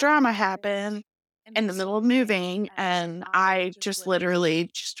whole bunch of drama happen in the middle of moving, and I just literally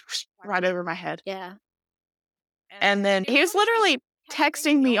just right over my head. Yeah. And then he was literally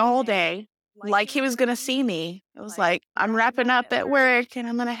texting me all day like he was going to see me. It was like, I'm wrapping up at work and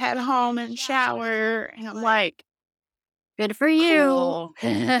I'm going to head home and shower. And I'm like, good for you. Cool.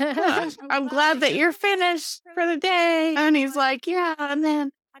 I'm glad that you're finished for the day. And he's like, yeah. And then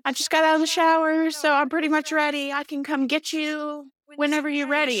I just got out of the shower, so I'm pretty much ready. I can come get you whenever you're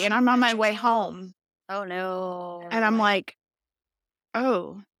ready. And I'm on my way home. Oh no. And I'm like,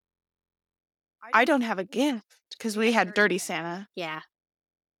 oh, I don't have a gift, because we had Dirty Santa. Yeah.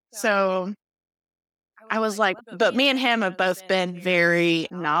 So I was like, but me and him have both been very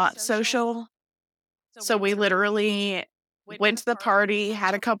not social. So we literally went to the party,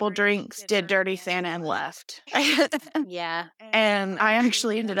 had a couple drinks, did Dirty Santa, and left. Yeah. And I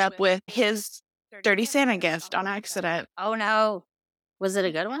actually ended up with his Dirty Santa gift on accident. Oh no. Was it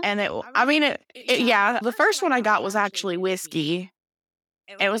a good one? And yeah, the first one I got was actually whiskey.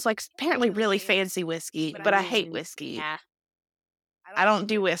 It was like apparently really fancy whiskey, but I hate whiskey. Yeah. I don't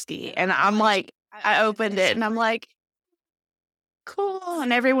do whiskey. And I'm like, I opened it and I'm like, cool.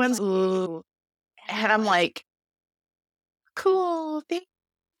 And everyone's, ooh. And I'm like, cool.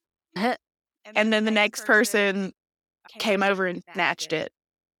 And then the next person came over and snatched it.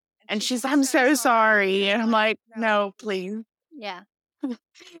 And she's, I'm so sorry. And I'm like, no, please. Yeah.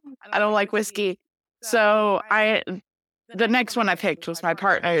 I don't like whiskey. So the next one I picked was my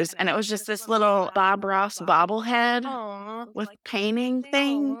partner's, and it was just this little Bob Ross bobblehead with painting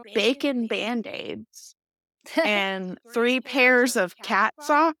thing, bacon Band-Aids, and 3 pairs of cat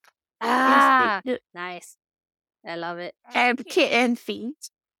socks. Ah, nice. I love it. And kitten feet.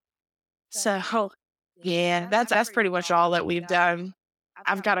 So, yeah, that's pretty much all that we've done.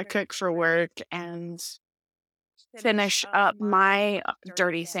 I've got to cook for work and finish up my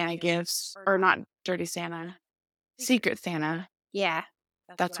Dirty Santa gifts, or not Dirty Santa, Secret Santa. Yeah.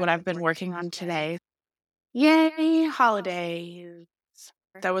 That's what I've been working on today. Yay, holidays.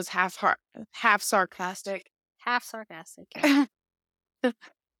 That was half sarcastic. Half sarcastic. Yeah.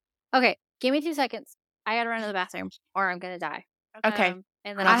 Okay, give me 2 seconds. I gotta run to the bathroom or I'm gonna die. Okay.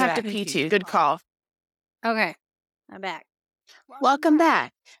 And then I I'll be have to back. pee too. Good call. Okay, I'm back. Welcome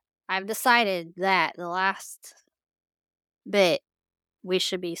back. I've decided that the last bit we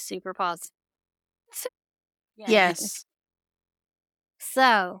should be super positive. Yes.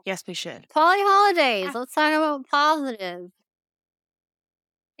 So, Yes, we should. Poly holidays. Let's talk about positive.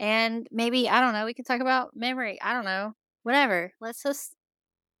 And maybe, I don't know, we can talk about memory. I don't know. Whatever. Let's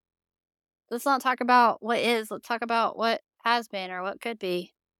not talk about what is. Let's talk about what has been or what could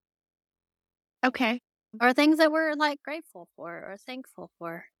be. Okay. Or things that we're like grateful for or thankful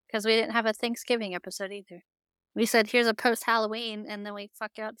for. Because we didn't have a Thanksgiving episode either. We said here's a post Halloween and then we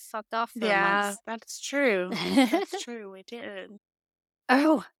fucked off for months. That's true. That's true. We did.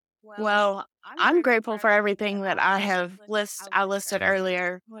 Oh. Well, I'm grateful for everything that I listed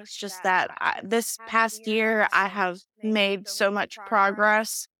earlier. It's just that this past year I have made so much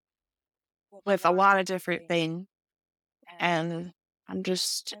progress with a lot of different things, and I'm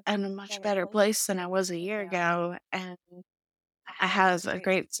just in a much better place than I was a year ago. And I have a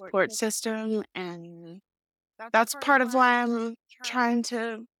great support system, and that's part of why I'm trying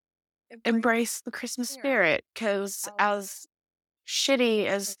to embrace the Christmas spirit, because as shitty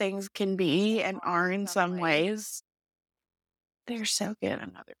as things can be and are in some ways, they're so good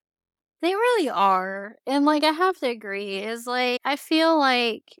in others. They really are. And like I have to agree is like I feel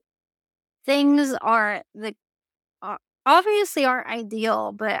like things aren't obviously aren't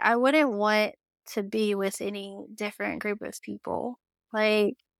ideal, but I wouldn't want to be with any different group of people.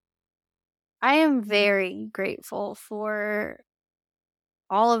 Like I am very grateful for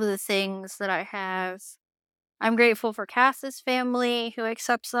all of the things that I have. I'm grateful for Cass's family who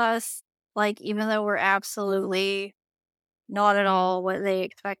accepts us, like, even though we're absolutely not at all what they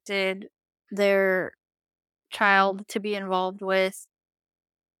expected their child to be involved with.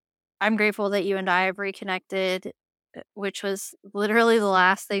 I'm grateful that you and I have reconnected, which was literally the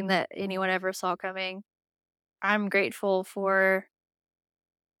last thing that anyone ever saw coming. I'm grateful for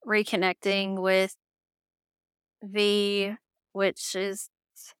reconnecting with V, which is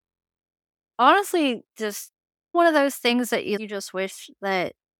honestly just one of those things that you just wish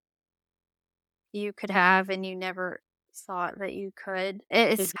that you could have and you never thought that you could.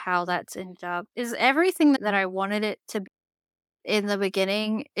 It's how that's ended up. Is everything that I wanted it to be in the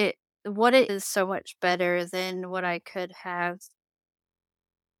beginning. What it is so much better than what I could have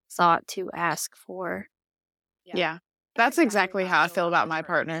thought to ask for. Yeah. That's exactly how I feel about my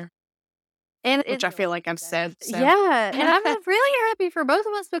partner. And which I feel like I've said. So. Yeah. And I'm really happy for both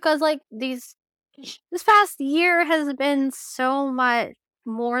of us because like this past year has been so much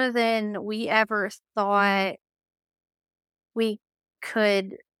more than we ever thought we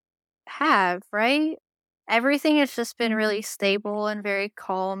could have, right? Everything has just been really stable and very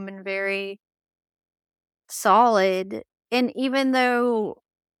calm and very solid. And even though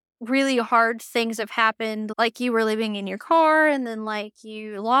really hard things have happened, like you were living in your car and then like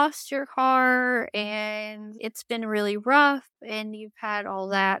you lost your car and it's been really rough and you've had all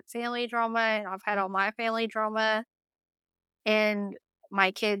that family drama and I've had all my family drama and my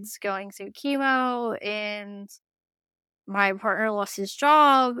kids going through chemo and my partner lost his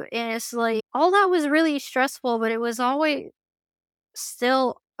job and it's like all that was really stressful, but it was always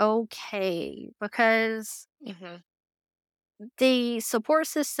still okay because the support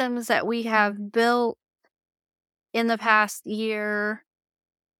systems that we have built in the past year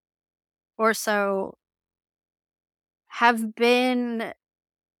or so have been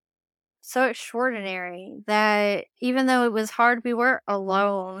so extraordinary that even though it was hard, we weren't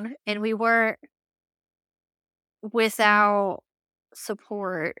alone and we weren't without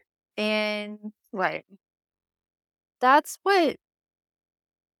support. And Right. that's what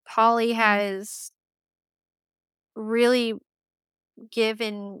Polly has really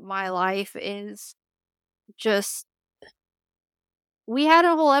given my life is just we had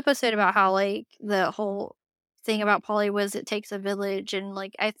a whole episode about how like the whole thing about Polly was it takes a village and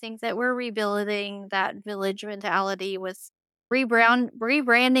like I think that we're rebuilding that village mentality with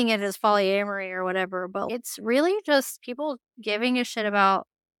rebranding it as polyamory or whatever, but it's really just people giving a shit about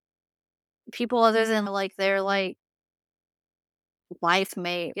people other than like their like life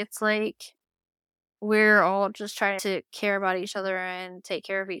mate. It's like we're all just trying to care about each other and take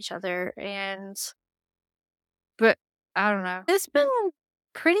care of each other. And, but I don't know. It's been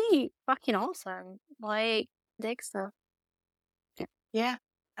pretty fucking awesome. Like, dick stuff. Yeah.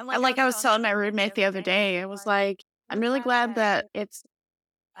 And like I was telling my roommate the other day, I was like, I'm really glad that it's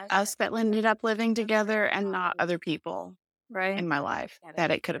us that ended up living together and not other people Right. in my life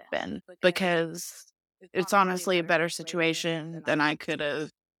that it could have been, because it's honestly a better situation than I could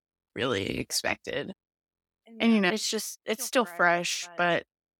have really expected. And, it's just, it's still fresh, but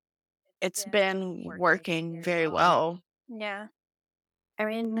it's been working very well. Yeah. I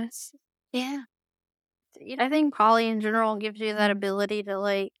mean, Yeah. I think poly in general gives you that ability to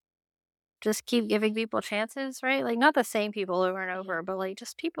like just keep giving people chances, right? Like, not the same people over and over, but like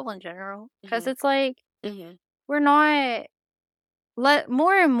just people in general. Because it's like, Hmm. we're not,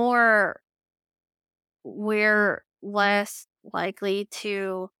 more and more, we're less likely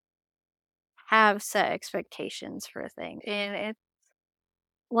to have set expectations for things. And it's,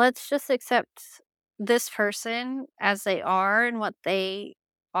 let's just accept this person as they are and what they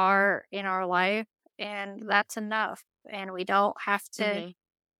are in our life. And that's enough. And we don't have to Hmm.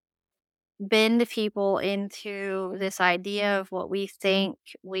 bend people into this idea of what we think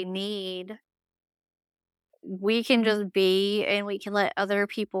we need. We can just be and we can let other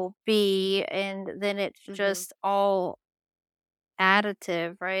people be. And then it's Hmm. just all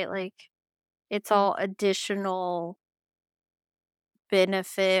additive, right? Like, it's all additional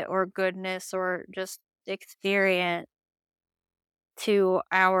benefit or goodness or just experience to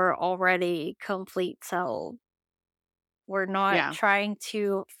our already complete self. We're not Yeah. trying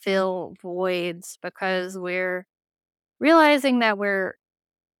to fill voids because we're realizing that we're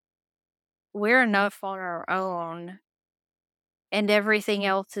enough on our own and everything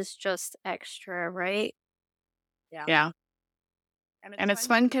else is just extra, right? Yeah. And it's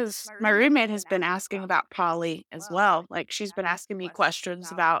fun because my roommate has been asking about Polly as well. Like, she's been asking me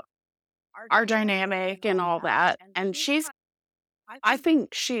questions about our dynamic and all that. And I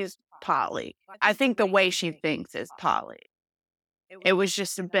think she's Polly. I think the way she thinks is Polly. It was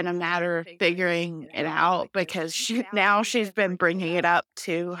just been a matter of figuring it out because now she's been bringing it up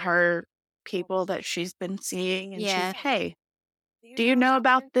to her people that she's been seeing. And she's, Yeah. hey, do you know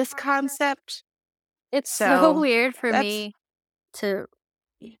about this concept? It's so So weird for that's, me to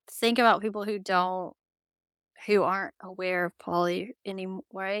think about people who aren't aware of poly anymore,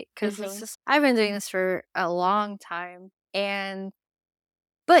 right? Because it's Mhm. just I've been doing this for a long time, and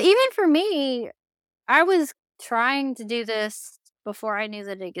but even for me, I was trying to do this before I knew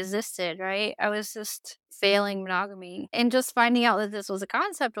that it existed, right? I was just failing monogamy, and just finding out that this was a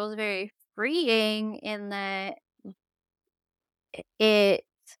concept was very freeing in that it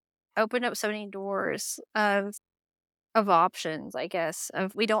opened up so many doors of options, I guess.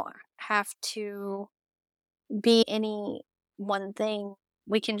 Of we don't have to be any one thing.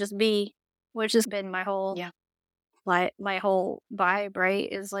 We can just be, which has been my whole Yeah. my whole vibe,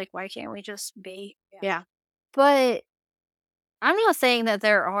 right? Is like, why can't we just be? Yeah. But I'm not saying that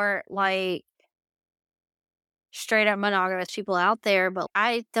there aren't like straight up monogamous people out there, but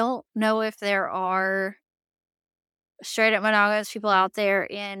I don't know if there are straight up monogamous people out there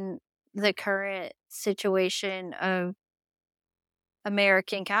in the current situation of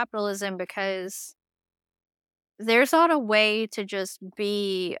American capitalism because there's not a way to just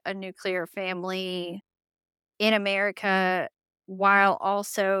be a nuclear family in America while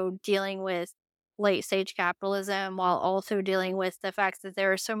also dealing with late stage capitalism, while also dealing with the fact that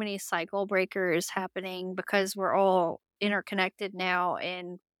there are so many cycle breakers happening because we're all interconnected now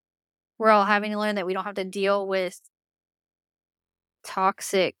and we're all having to learn that we don't have to deal with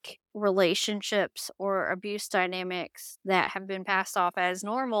toxic relationships or abuse dynamics that have been passed off as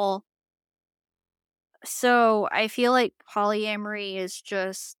normal So I feel like polyamory is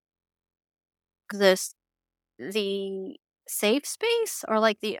just this the safe space or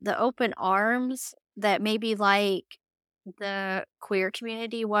like the open arms that maybe like the queer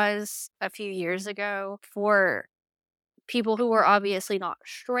community was a few years ago for people who were obviously not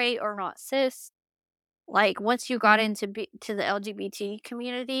straight or not cis. Like once you got into to the LGBT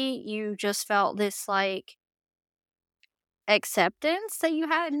community, you just felt this like acceptance that you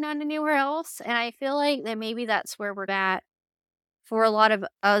had none anywhere else. And I feel like that maybe that's where we're at for a lot of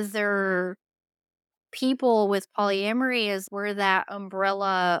other people with polyamory is where that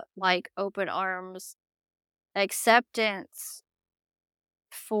umbrella, like open arms acceptance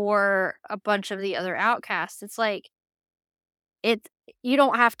for a bunch of the other outcasts. It's like it you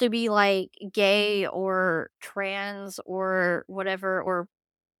don't have to be like gay or trans or whatever or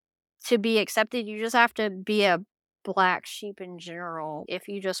to be accepted. You just have to be a black sheep in general. If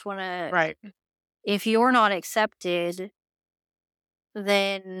you just want to Right. if you're not accepted,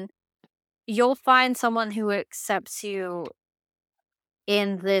 then you'll find someone who accepts you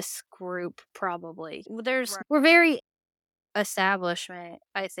in this group probably. We're very establishment,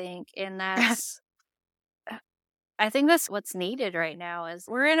 I think, and I think that's what's needed right now is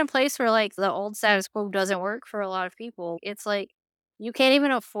we're in a place where like the old status quo doesn't work for a lot of people. It's like you can't even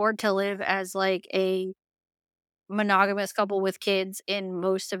afford to live as like a monogamous couple with kids in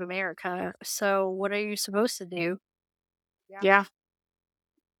most of America. So what are you supposed to do? Yeah.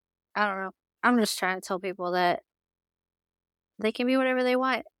 I don't know. I'm just trying to tell people that they can be whatever they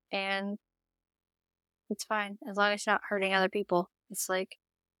want and it's fine as long as you're not hurting other people. It's like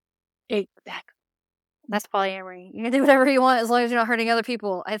Exactly. that's polyamory. You can do whatever you want as long as you're not hurting other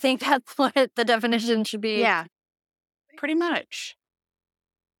people. I think that's what the definition should be. Yeah. Pretty much.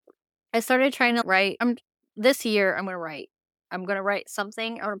 I started trying to write. This year. I'm gonna write. I'm gonna write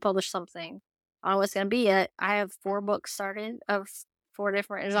something. I'm gonna publish something. I don't know what's gonna be yet. I have 4 books started of 4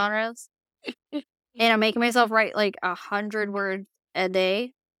 different genres, and I'm making myself write like 100 words a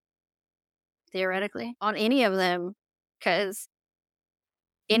day, theoretically, on any of them, because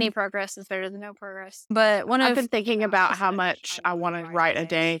any progress is better than no progress. But I've been thinking about how much I want to write a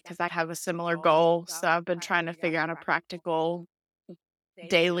day because I have a similar goal. So I've been trying to figure out a practical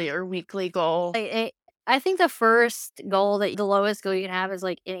daily or weekly goal. I think the first goal the lowest goal you can have is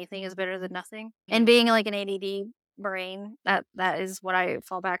like anything is better than nothing. And being like an ADD brain, that is what I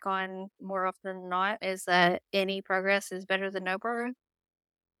fall back on more often than not is that any progress is better than no progress.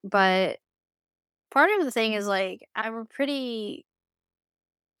 But part of the thing is like I'm a pretty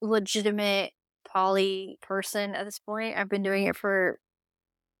legitimate poly person at this point. I've been doing it for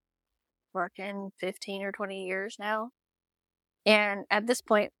fucking 15 or 20 years now. And at this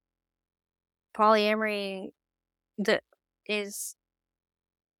point, polyamory the is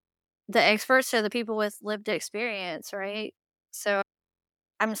the experts are the people with lived experience, right? So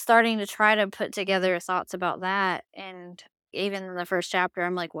I'm starting to try to put together thoughts about that. And even in the first chapter,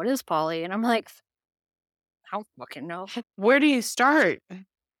 I'm like, what is poly? And I'm like, I don't fucking know. Where do you start?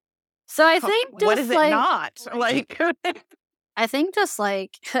 So I think What just is it like, not? Like, I think just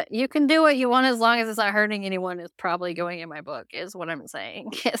like you can do what you want as long as it's not hurting anyone is probably going in my book, is what I'm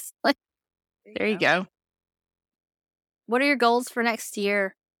saying. It's like, there you go. what are your goals for next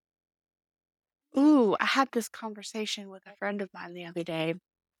year? Ooh, I had this conversation with a friend of mine the other day.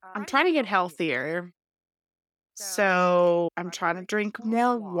 I'm trying to get healthier. So I'm trying to drink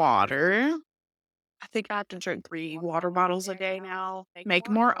more water. I think I have to drink 3 water bottles a day now. Make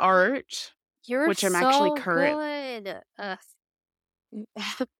more art, You're which I'm actually so good.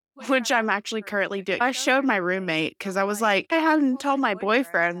 which I'm actually currently doing. I showed my roommate because I was like, I hadn't told my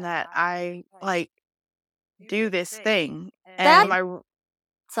boyfriend that I like do this thing, That and my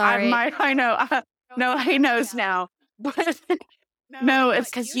sorry. I know, no, he knows now, but no,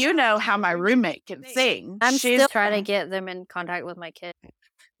 it's because you know how my roommate can sing. I'm She's still trying to get them in contact with my kid.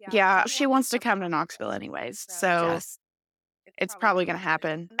 yeah, she wants to come to Knoxville anyways, so Yes. it's probably gonna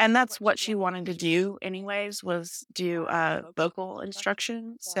happen. And that's what she wanted to do anyways, was do vocal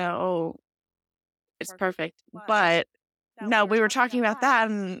instruction. So it's perfect. But no, we were talking about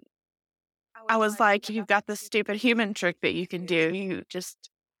that and I was like, you've got this stupid human trick that you can do. You just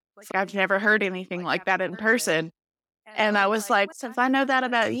it's like, I've never heard anything like that in person. And I was like, since I know that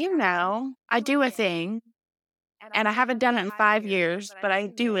about you now, I do a thing and I haven't done it in 5 years, but I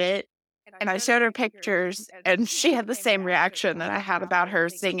do it. And I showed her pictures and she had the same reaction that I had about her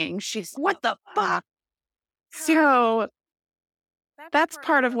singing. She's, what the fuck? So that's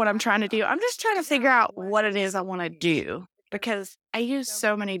part of what I'm trying to do. I'm just trying to figure out what it is I want to do because I use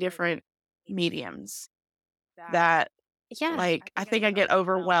so many different mediums that Yeah. like I think I get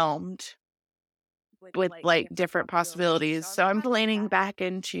overwhelmed with like different possibilities. So I'm leaning back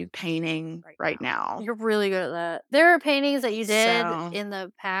into painting right now. You're really good at that. There are paintings that you did So in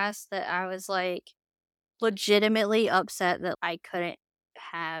the past that I was like legitimately upset that I couldn't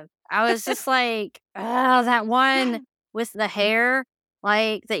have. I was just like, oh, that one with the hair,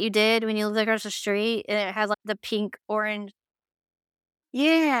 like that you did when you lived across the street, and it has like the pink orange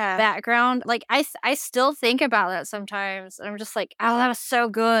yeah, background. Like I still think about that sometimes. And I'm just like, oh, that was so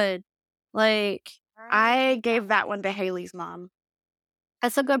good. Like I gave that one to Haley's mom.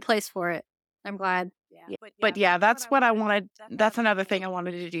 that's a good place for it. I'm glad. Yeah. But yeah, that's what I wanted. That's another thing I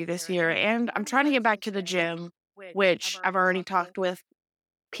wanted to do this year. And I'm trying to get back to the gym, which I've already talked with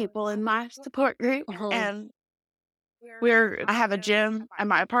people in my support group. And I have a gym at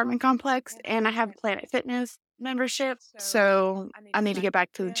my apartment complex and I have Planet Fitness membership. So I need to get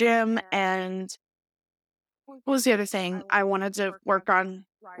back to the gym. And what was the other thing? I wanted to work on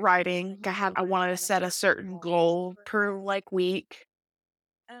writing. I wanted to set a certain goal per like week.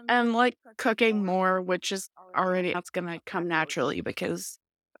 And like cooking more, which is already that's gonna come naturally because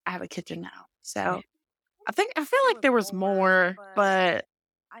I have a kitchen now. So I feel like there was more, but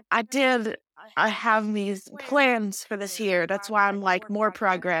I did I have these plans for this year. That's why I'm like more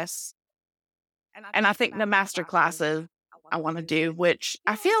progress. And I think the master classes I want to do, which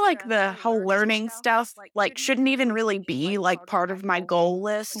I feel like the whole learning stuff like shouldn't even really be like part of my goal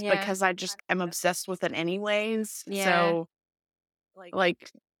list Yeah. because I just am obsessed with it anyways. Yeah. So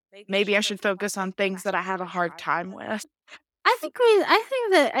like maybe I should focus on things that I have a hard time with.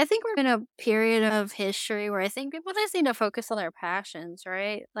 I think we're in a period of history where I think people just need to focus on their passions,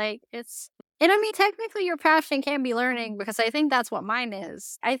 right? Like and I mean technically your passion can be learning because I think that's what mine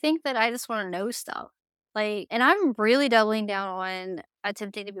is. I think that I just want to know stuff. Like and I'm really doubling down on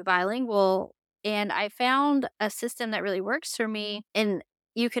attempting to be bilingual and I found a system that really works for me and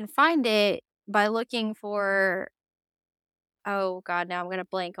you can find it by looking for oh god, now I'm gonna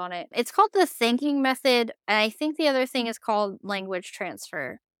blank on it. It's called the thinking method, and I think the other thing is called language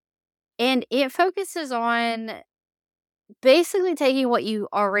transfer. And it focuses on basically taking what you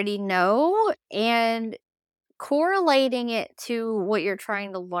already know and correlating it to what you're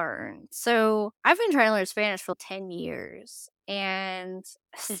trying to learn. So I've been trying to learn Spanish for 10 years and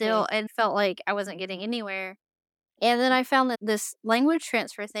still and felt like I wasn't getting anywhere. And then I found that this language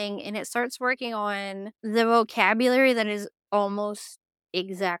transfer thing, and it starts working on the vocabulary that is almost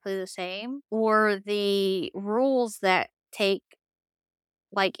exactly the same, or the rules that take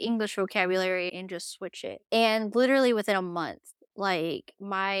like English vocabulary and just switch it. And literally within a month, like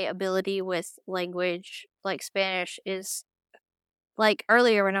my ability with language like Spanish is like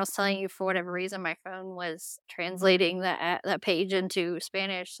earlier when I was telling you for whatever reason my phone was translating that page into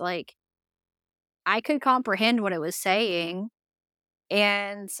Spanish, like I could comprehend what it was saying.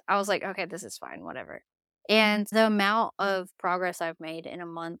 And I was like, okay, this is fine, whatever. And the amount of progress I've made in a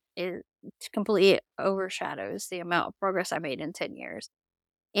month is completely overshadows the amount of progress I made in 10 years.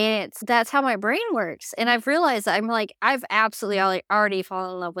 And that's how my brain works. And I've realized that I'm like, I've absolutely already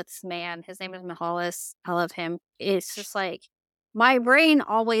fallen in love with this man. His name is Mihalis. I love him. It's just like my brain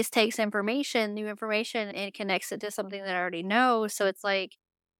always takes information, new information, and connects it to something that I already know. So it's like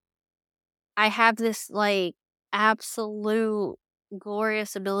I have this like absolute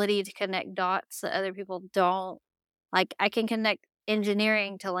glorious ability to connect dots that other people don't. Like I can connect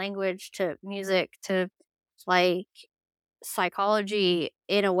engineering to language to music to like psychology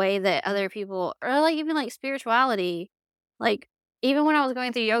in a way that other people or like even like spirituality. Like even when I was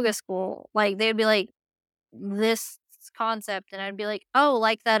going through yoga school, like they'd be like this concept and I'd be like, "Oh,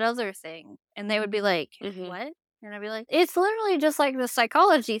 like that other thing." And they would be like, "What?" And I'd be like, "It's literally just like the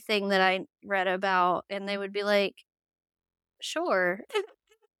psychology thing that I read about." And they would be like, "Sure."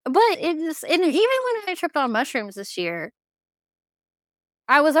 But it's and even when I tripped on mushrooms this year,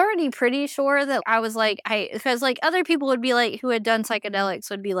 I was already pretty sure that I was like because like other people would be like who had done psychedelics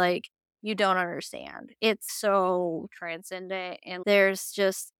would be like, "You don't understand. It's so transcendent and there's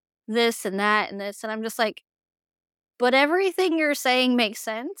just this and that and this." And I'm just like, "But everything you're saying makes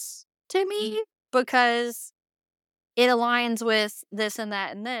sense to me because it aligns with this and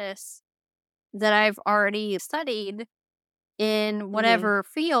this that I've already studied in whatever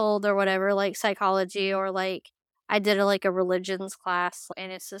field or whatever, like psychology or like I did like a religions class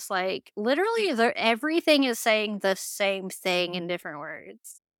and it's just like literally everything is saying the same thing in different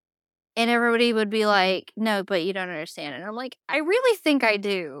words. And everybody would be like, "No, but you don't understand." And I'm like, "I really think I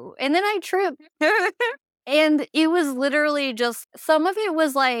do." And then I tripped. And it was literally just some of it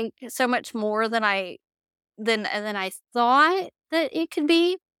was like so much more than I thought that it could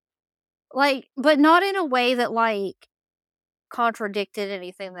be. Like, but not in a way that like contradicted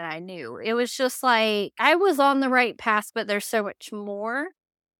anything that I knew. It was just like I was on the right path, but there's so much more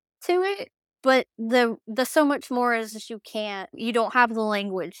to it. But the so much more is just you don't have the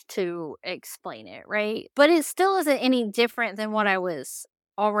language to explain it, right? But it still isn't any different than what I was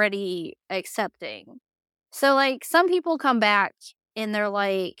already accepting. So like some people come back and they're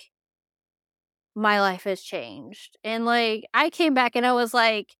like, my life has changed. And like I came back and I was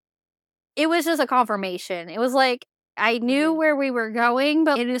like, it was just a confirmation. It was like I knew where we were going,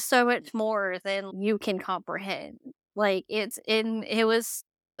 but it is so much more than you can comprehend. Like it was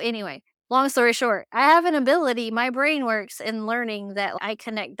anyway. Long story short, I have an ability, my brain works in learning that I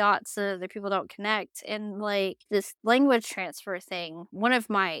connect dots that other people don't connect. And like this language transfer thing, one of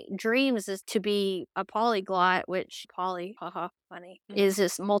my dreams is to be a polyglot, which haha, funny, is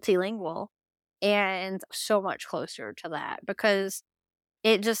just multilingual and so much closer to that because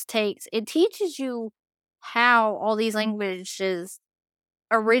it teaches you how all these languages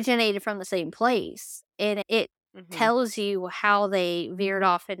originated from the same place, and it tells you how they veered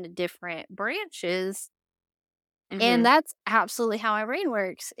off into different branches, and that's absolutely how my brain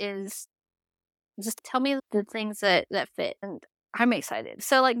works, is just tell me the things that fit, and I'm excited.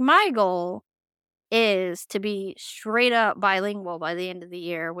 So, like, my goal is to be straight up bilingual by the end of the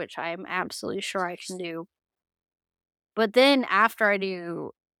year, which I'm absolutely sure I can do. But then after I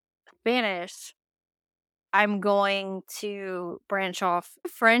do Spanish, I'm going to branch off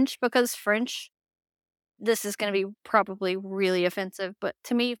French because French, this is going to be probably really offensive, but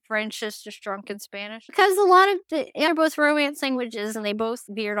to me, French is just drunken Spanish because a lot of they're both Romance languages and they both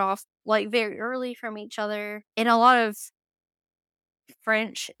veered off like very early from each other. And a lot of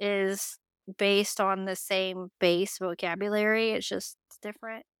French is based on the same base vocabulary, it's just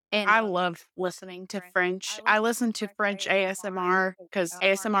different. And I love listening to French. I listen to French ASMR because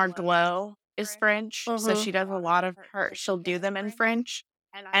ASMR Glow is French. So she does a lot of she'll do them in French.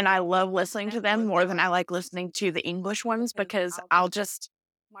 And I love listening to them more than I like listening to the English ones because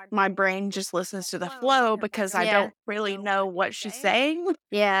my brain just listens to the flow because I don't really know what she's saying.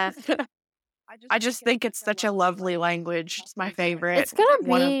 Yeah. I just think it's such a lovely language. It's my favorite. It's gonna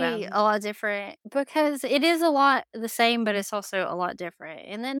one of be them. a lot different because it is a lot the same, but it's also a lot different.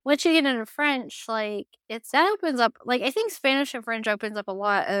 And then once you get into French, like that opens up like I think Spanish and French opens up a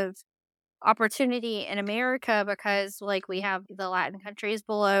lot of opportunity in America because like we have the Latin countries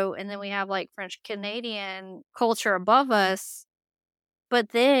below and then we have like French Canadian culture above us. But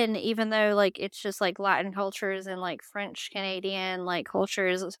then even though like it's just like Latin cultures and like French Canadian like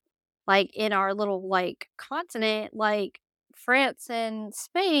cultures like in our little like continent, like France and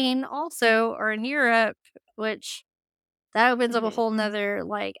Spain also are in Europe, which that opens up a whole nother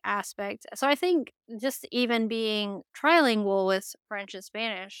like aspect. So I think just even being trilingual with French and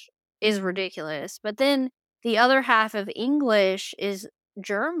Spanish is ridiculous. But then the other half of English is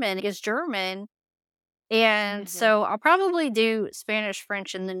German. And so I'll probably do Spanish,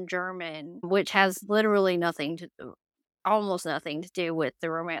 French, and then German, which has literally almost nothing to do with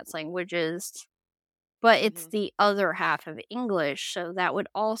the Romance languages, but it's the other half of English. So that would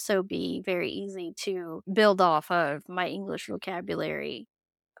also be very easy to build off of my English vocabulary.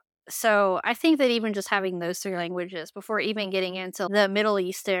 So I think that even just having those three languages before even getting into the Middle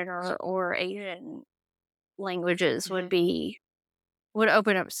Eastern or Asian languages would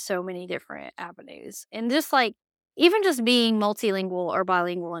open up so many different avenues. And just like even just being multilingual or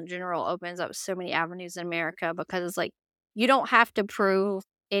bilingual in general opens up so many avenues in America because it's like you don't have to prove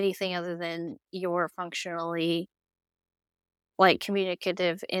anything other than you're functionally like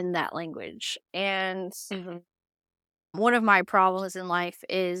communicative in that language. And one of my problems in life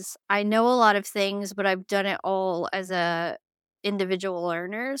is I know a lot of things, but I've done it all as a individual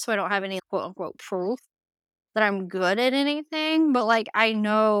learner, so I don't have any quote unquote proof that I'm good at anything, but like I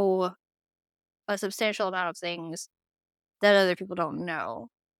know a substantial amount of things that other people don't know.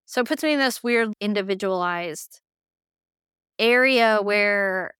 So it puts me in this weird individualized area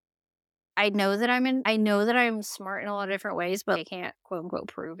where I know that I'm smart in a lot of different ways, but I can't quote unquote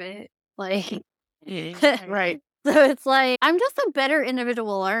prove it. Like Right. so it's like I'm just a better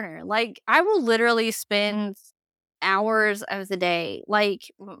individual learner. Like I will literally spend hours of the day,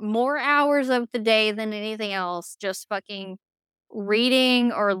 like more hours of the day than anything else, just fucking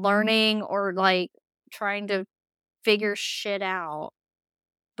reading or learning or like trying to figure shit out.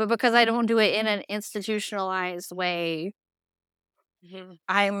 But because I don't do it in an institutionalized way,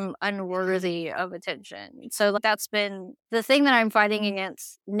 I'm unworthy of attention. So like, that's been the thing that I'm fighting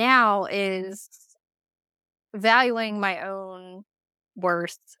against now is valuing my own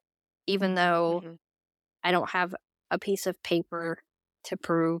worth, even though I don't have a piece of paper to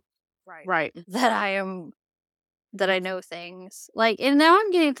prove Right. that I am that I know things. Like, and now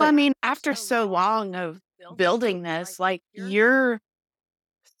I'm getting Well, I to, mean, after so long of building this, like your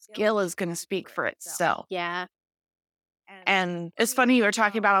skill is going to speak for itself. yeah, And it's funny you were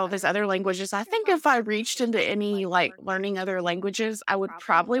talking about all these other languages. I think if I reached into any like learning other languages, I would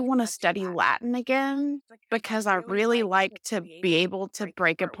probably want to study Latin again because I really like to be able to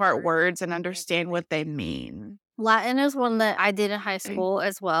break apart words and understand what they mean. Latin is one that I did in high school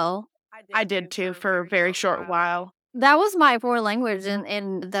as well. I did too for a very short while. That was my foreign language,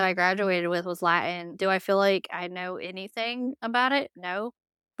 and that I graduated with was Latin. Do I feel like I know anything about it? No.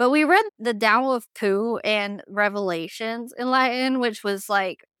 But we read the Tao of Ku and Revelations in Latin, which was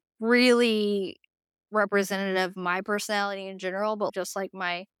like really representative of my personality in general, but just like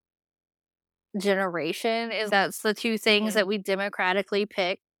my generation is that's the two things that we democratically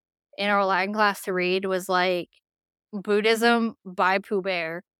picked in our Latin class to read was like Buddhism by Pooh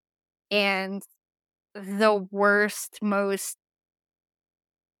Bear and the worst, most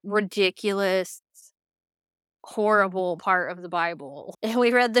ridiculous, horrible part of the Bible. And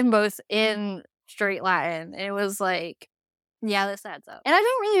we read them both in straight Latin. And it was like, yeah, this adds up. And I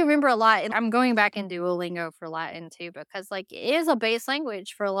don't really remember a lot. And I'm going back in Duolingo for Latin too, because like it is a base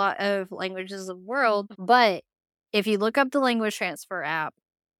language for a lot of languages of the world. But if you look up the language transfer app,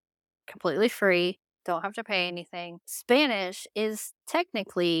 completely free, don't have to pay anything. Spanish is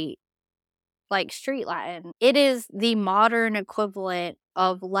technically like street Latin. It is the modern equivalent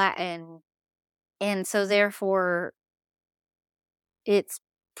of Latin. And so therefore it's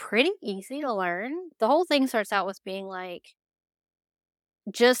pretty easy to learn. The whole thing starts out with being like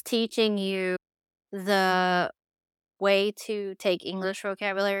just teaching you the way to take English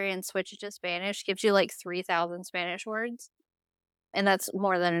vocabulary and switch it to Spanish gives you like 3,000 Spanish words. And that's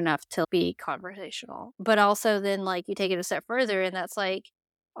more than enough to be conversational. But also then like you take it a step further and that's like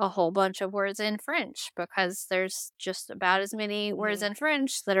a whole bunch of words in French because there's just about as many words in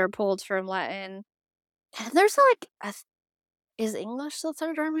French that are pulled from Latin. And there's like is English the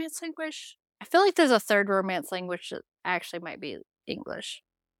third Romance language? I feel like there's a third Romance language that actually might be English.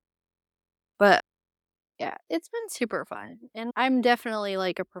 But yeah, it's been super fun. And I'm definitely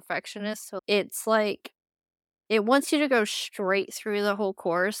like a perfectionist. So it's like, it wants you to go straight through the whole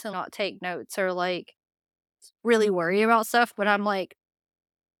course and not take notes or like really worry about stuff. But I'm like,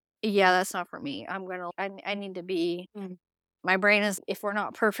 yeah, that's not for me. I need to be, my brain is, if we're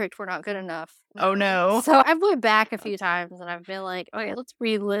not perfect, we're not good enough. Oh no. So I've went back a few times and I've been like, okay, let's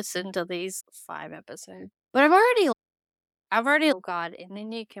re-listen to these 5 episodes. But oh God, and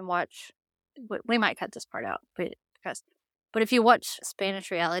then you can watch. We might cut this part out, but if you watch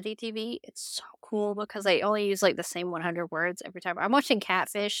Spanish reality TV, it's so cool because they only use like the same 100 words every time. I'm watching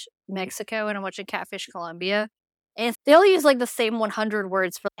Catfish Mexico and I'm watching Catfish Colombia. And they'll use like the same 100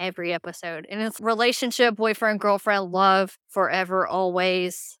 words for every episode. And it's relationship, boyfriend, girlfriend, love, forever,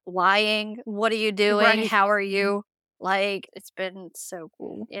 always, lying. What are you doing? Right. How are you? Like, it's been so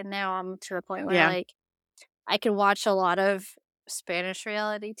cool. And now I'm to the point where like I can watch a lot of Spanish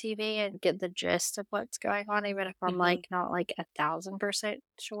reality TV and get the gist of what's going on, even if I'm like not like 1,000%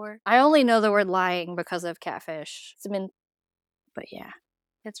 sure. I only know the word lying because of Catfish. But yeah,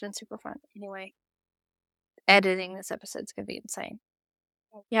 it's been super fun. Anyway, editing this episode's gonna be insane.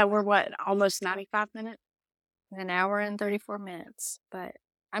 Yeah, we're what, almost 95 minutes? An hour and 34 minutes. But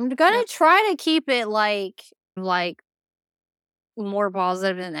I'm gonna try to keep it like more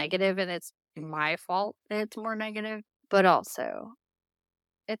positive than negative, and it's my fault that it's more negative. But also,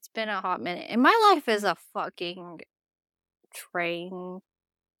 it's been a hot minute. And my life is a fucking train.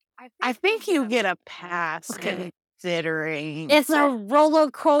 I think you get a pass considering It's a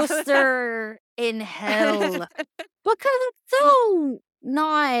roller coaster in hell. Because it's so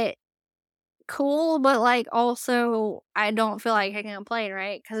not cool, but like also I don't feel like I can complain,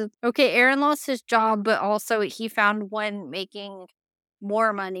 right? Because okay, Aaron lost his job, but also he found one making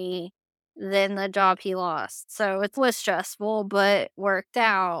more money than the job he lost. So it was stressful, but worked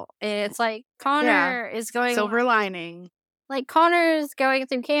out. And it's like Connor is going silver lining. like Connor is going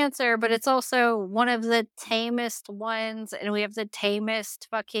through cancer, but it's also one of the tamest ones, and we have the tamest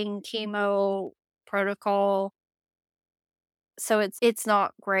fucking chemo protocol. So it's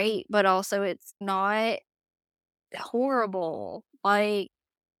not great, but also it's not horrible. Like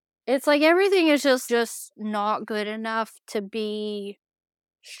it's like everything is just not good enough to be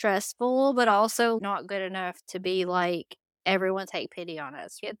stressful, but also not good enough to be like everyone take pity on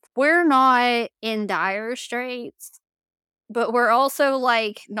us. We're not in dire straits, but we're also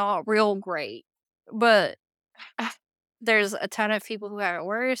like not real great. But there's a ton of people who have it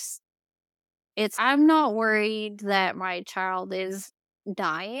worse. I'm not worried that my child is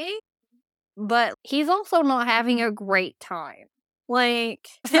dying, but he's also not having a great time. Like,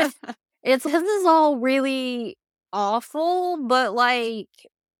 this is all really awful, but, like,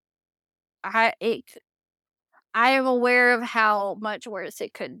 I it I am aware of how much worse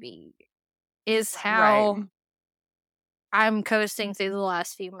it could be, is Right. how I'm coasting through the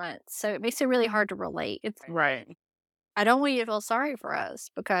last few months, so it makes it really hard to relate. Right. I don't want you to feel sorry for us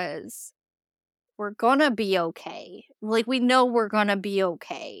because we're gonna be okay. Like, we know we're gonna be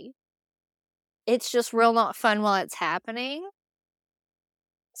okay. It's just real not fun while it's happening.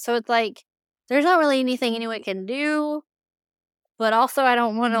 So it's like, there's not really anything anyone can do, but also I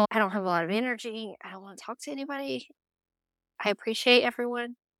don't have a lot of energy. I don't wanna talk to anybody. I appreciate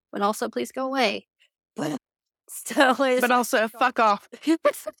everyone, but also please go away. But so it's But also, fuck off.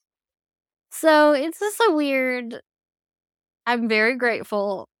 so it's just a weird. I'm very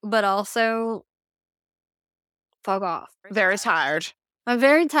grateful, but also fuck off. Very tired. I'm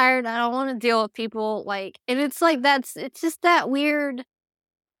very tired. I don't want to deal with people like, and it's like it's just that weird.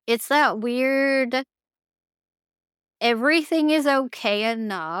 It's that weird. Everything is okay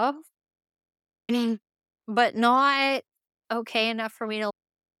enough, but not okay enough for me to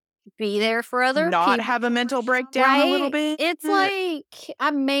be there for other Not people. have a mental breakdown a little Right? bit. It's like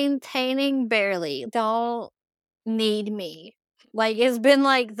I'm maintaining barely. Don't need me. Like, it's been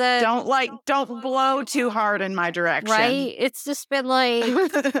like Don't blow too hard in my direction. right? It's just been like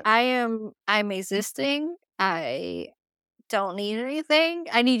I'm existing. I don't need anything.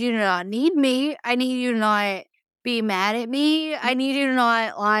 I need you to not need me. I need you to not be mad at me. I need you to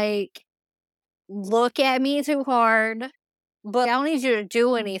not like look at me too hard. But I don't need you to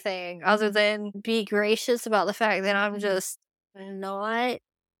do anything other than be gracious about the fact that I'm just not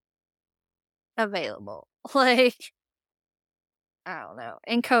available. Like, I don't know.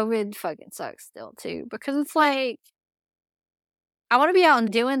 And COVID fucking sucks still too because it's like I want to be out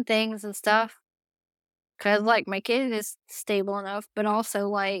and doing things and stuff because like my kid is stable enough, but also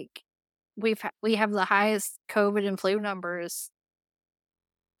like we have the highest COVID and flu numbers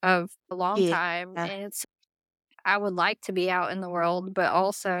of a long Yeah. time, and it's I would like to be out in the world, but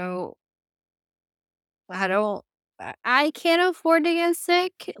also I don't. I can't afford to get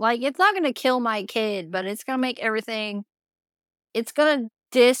sick. Like, it's not gonna kill my kid, but it's gonna make everything. It's gonna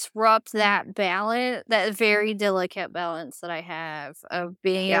disrupt that balance, that very delicate balance that I have of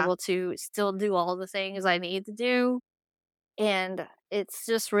being Yeah. able to still do all the things I need to do. And it's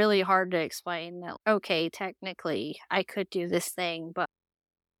just really hard to explain that, okay, technically I could do this thing, but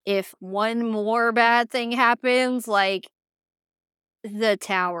if one more bad thing happens, like the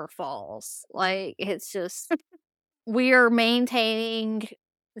tower falls. Like, it's just, we are maintaining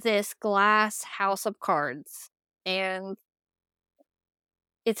this glass house of cards. And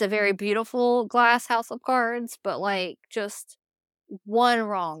it's a very beautiful glass house of cards, but like just one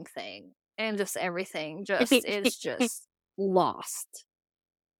wrong thing and just everything just is just lost.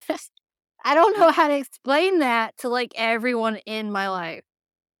 I don't know how to explain that to like everyone in my life.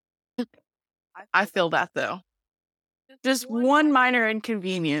 I feel that though. Just one minor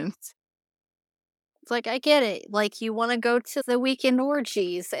inconvenience. It's like I get it. Like you want to go to the weekend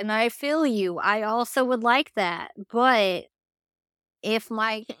orgies and I feel you. I also would like that. But if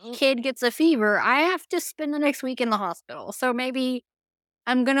my kid gets a fever, I have to spend the next week in the hospital. So maybe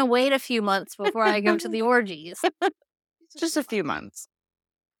I'm gonna wait a few months before I go to the orgies. Just a few months.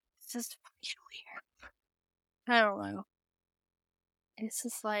 It's just fucking weird. I don't know. It's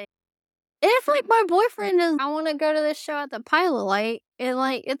just like if like my boyfriend is I wanna go to this show at the Pilot Light, and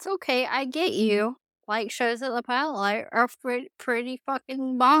like it's okay, I get you. Like shows at the Pilot Light are pretty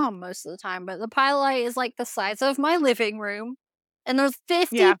fucking bomb most of the time, but the Pilot Light is like the size of my living room. And there's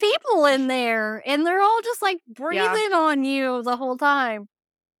 50 Yeah. people in there, and they're all just like Yeah. breathing on you the whole time.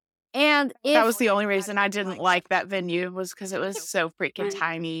 And That if was the only reason I didn't like that venue was because it was so freaking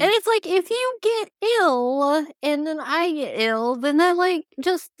tiny. and it's like if you get ill and then I get ill, then that like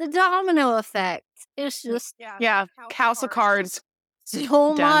just the domino effect. It's just Yeah, House of Cards.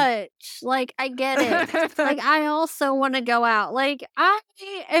 so Done. much. Like I get it. Like I also want to go out. Like I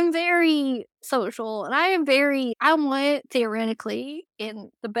am very social and I want theoretically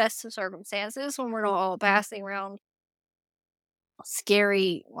in the best of circumstances when we're not all passing around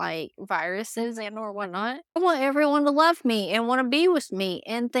scary like viruses and or whatnot. I want everyone to love me and want to be with me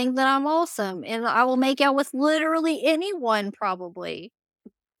and think that I'm awesome. And I will make out with literally anyone probably.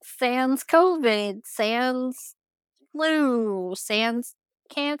 Sans COVID, sans flu, sans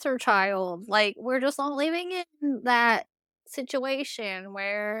cancer child. Like we're just not living in that situation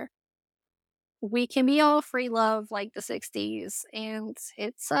where we can be all free love like the 60s and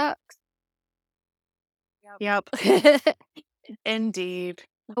it sucks. Yep. Indeed.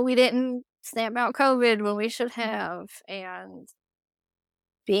 We didn't stamp out COVID when we should have, and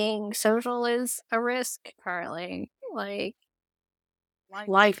being social is a risk currently. Like,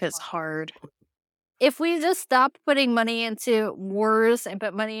 Life is hard. if we just stopped putting money into wars and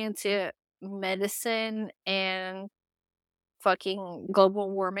put money into medicine and fucking global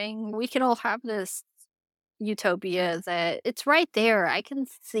warming, we can all have this utopia that it's right there. I can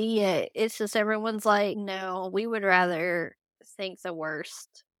see it. It's just everyone's like, no, we would rather think the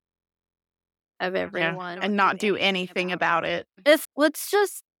worst of Yeah. everyone And not do anything about it. let's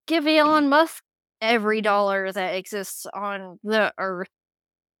just give Elon Musk every dollar that exists on the earth,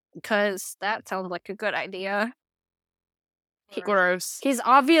 because that sounds like a good idea. Gross. He's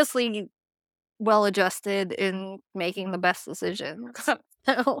obviously well adjusted in making the best decisions.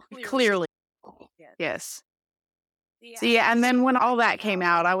 So, Clearly. Yes. So yeah, and then when all that came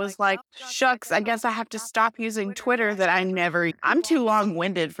out, I was like, shucks, I guess I have to stop using Twitter that I'm too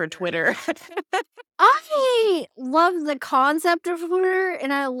long-winded for Twitter. I love the concept of Twitter,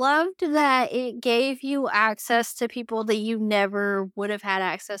 and I loved that it gave you access to people that you never would have had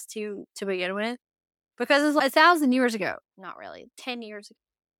access to begin with. Because it's like 1,000 years ago. Not really. 10 years ago.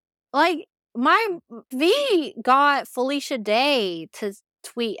 Like, my V got Felicia Day to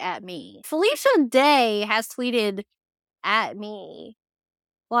tweet at me. Felicia Day has tweeted at me.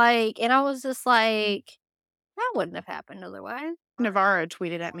 Like, and I was just like, that wouldn't have happened otherwise. Navarro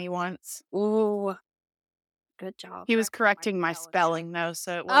tweeted at me once. Ooh. Good job. He was correcting my spelling, though,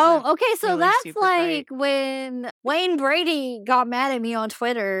 so it wasn't. Oh, okay. So really that's super like great. when Wayne Brady got mad at me on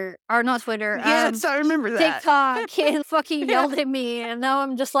Twitter, or not Twitter, Yes, I remember that. TikTok, and fucking yelled at me, and now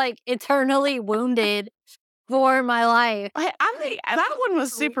I'm just like eternally wounded for my life. I think that one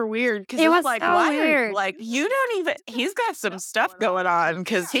was super weird because It it's was like, so why weird. like you don't even. He's got some stuff going on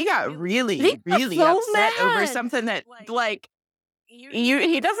because he got really, He got really so upset over mad. something that like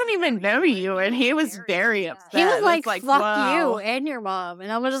he doesn't even know you, and he was very upset. He was It's like, like, fuck wow. you and your mom.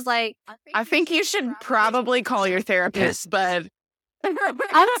 And I was just like, I think you should probably call your therapist, but I'm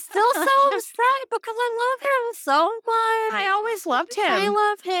still so upset because I love him so much. I always loved him. I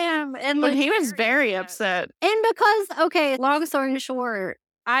love him. And But like, he was very upset. and because, okay, long story short,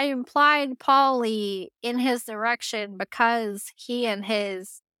 I implied Paulie in his direction because he and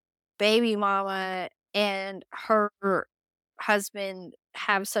his baby mama and her husband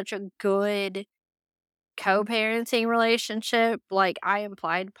have such a good co-parenting relationship. Like, I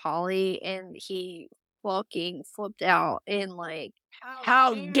implied Paulie, and he fucking flipped out and like,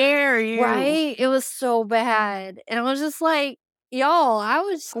 How dare you? right? It was so bad. And I was just like, y'all, I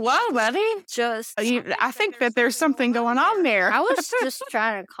was Well, buddy, just I think that there's something going on there. I was just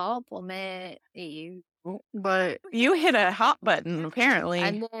trying to compliment you. But you hit a hot button, apparently. I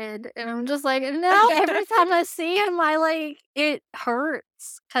did. And I'm just like, no, every time I see him, it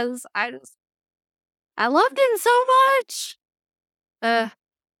hurts. Because I loved him so much.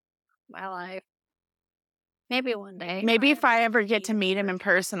 My life. Maybe one day. Maybe if I ever get to meet him in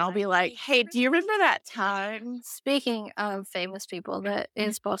person, I'll be like, hey, do you remember that time? Speaking of famous people that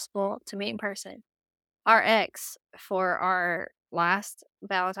is possible to meet in person, our ex, for our last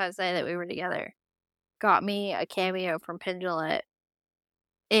Valentine's Day that we were together, got me a cameo from Pendulette,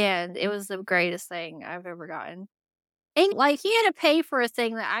 and it was the greatest thing I've ever gotten. And like, he had to pay for a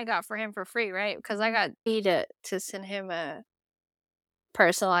thing that I got for him for free, right? Because I got paid to send him a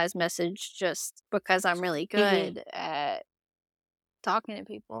personalized message just because I'm really good at talking to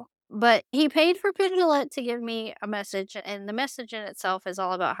people. But he paid for Pendulette to give me a message, and the message in itself is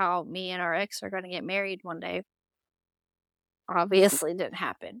all about how me and our ex are going to get married one day. Obviously didn't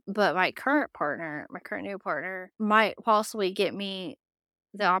happen. But my current new partner, might possibly get me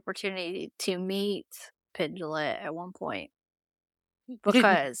the opportunity to meet Pendulette at one point.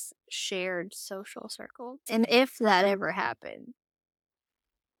 Because shared social circles. And if that ever happened,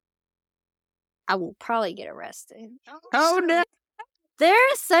 I will probably get arrested. Oh, no. There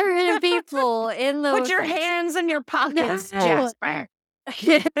are certain people in the Put your hands in your pockets, No. Jasper.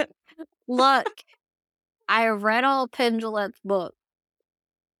 Look, I read all Pendulette's book.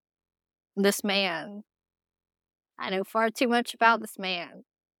 This man. I know far too much about this man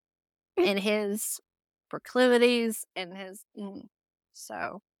and his proclivities and his.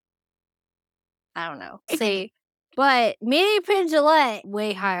 So, I don't know. See, but meeting Pendulette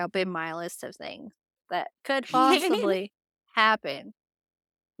way high up in my list of things that could possibly happen.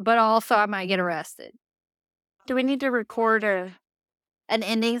 But also, I might get arrested. Do we need to record an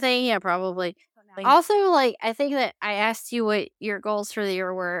ending thing? Yeah, probably. Also, like, I think that I asked you what your goals for the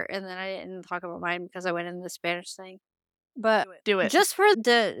year were, and then I didn't talk about mine because I went into the Spanish thing. But do it? just for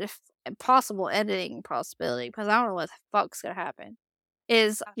the possible editing possibility, because I don't know what the fuck's gonna happen.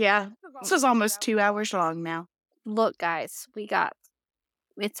 is this is almost 2 hours long now. Look, guys,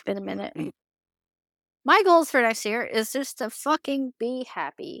 it's been a minute. My goals for next year is just to fucking be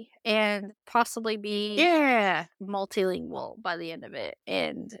happy and possibly be multilingual by the end of it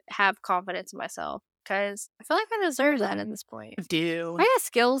and have confidence in myself, because I feel like I deserve that at this point. I do. I got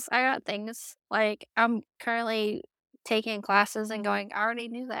skills. I got things. Like, I'm currently taking classes and going, I already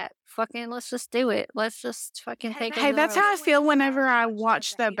knew that. Fucking let's just do it. Let's just fucking take it. Hey, that's how I feel whenever I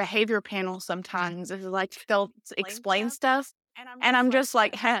watch the behavior panel sometimes. It's like they'll explain stuff. And I'm just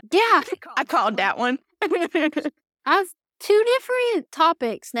like, yeah, I called that one. I've 2 different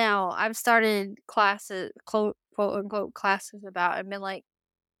topics now. I've started classes, quote unquote classes about, and been like,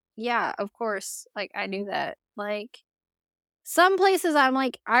 yeah, of course. Like, I knew that. Like, some places I'm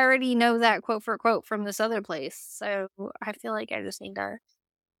like, I already know that quote for quote from this other place. So I feel like I just need to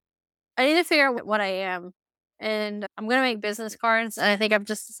figure out what I am. And I'm going to make business cards. And I think I've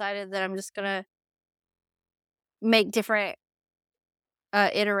just decided that I'm just going to make different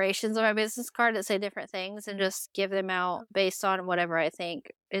iterations of my business card that say different things and just give them out based on whatever I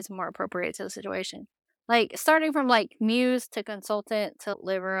think is more appropriate to the situation. Like, starting from like muse to consultant to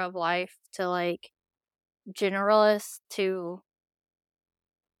liver of life to like generalist to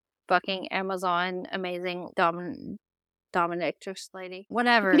fucking Amazon amazing dominatrix lady,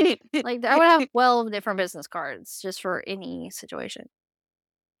 whatever. Like, I would have 12 different business cards just for any situation.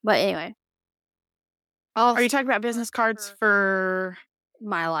 But anyway, are you talking about business cards for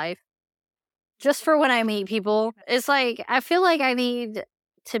my life? Just for when I meet people. It's like, I feel like I need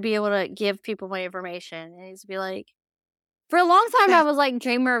to be able to give people my information. It needs to be like, for a long time I was like,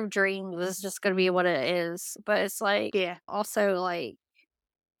 dreamer of dreams is just gonna be what it is. But it's like, also like,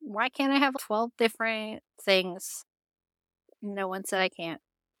 why can't I have 12 different things? No one said I can't.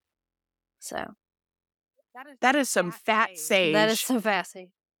 So that is some fat sage. That is some fat sage.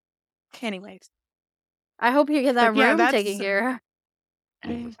 Anyways, I hope you get that room taken care of.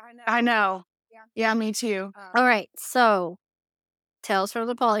 I know. Yeah, me too. All right, so Tales from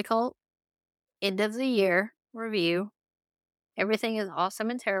the Polycult, end of the year review. Everything is awesome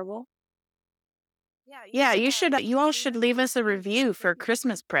and terrible. Yeah, you all should leave us a review for a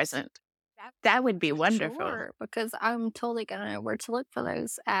Christmas present. That would be wonderful. Sure, because I'm totally gonna know where to look for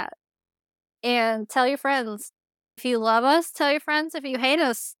those at. And tell your friends. If you love us, tell your friends. If you hate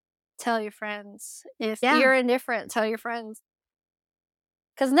us, tell your friends. If you're indifferent, tell your friends.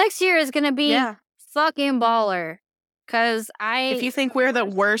 Because next year is gonna be fucking baller. Because if you think we're the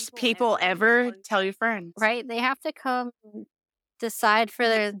worst people ever, tell your friends. Right? They have to come decide for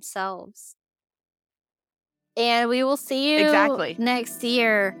themselves. And we will see you next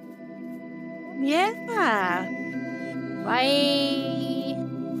year. Yeah. Bye.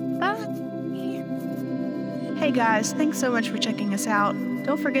 Bye. Hey guys, thanks so much for checking us out.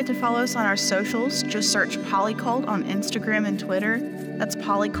 Don't forget to follow us on our socials. Just search Polycult on Instagram and Twitter. That's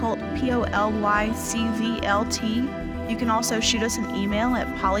Polycult, POLYCVLT. You can also shoot us an email at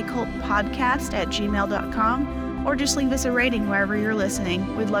polycultpodcast@gmail.com or just leave us a rating wherever you're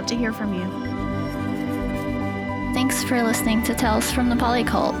listening. We'd love to hear from you. Thanks for listening to Tales from the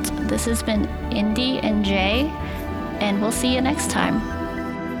Polycult. This has been Indy and Jay, and we'll see you next time.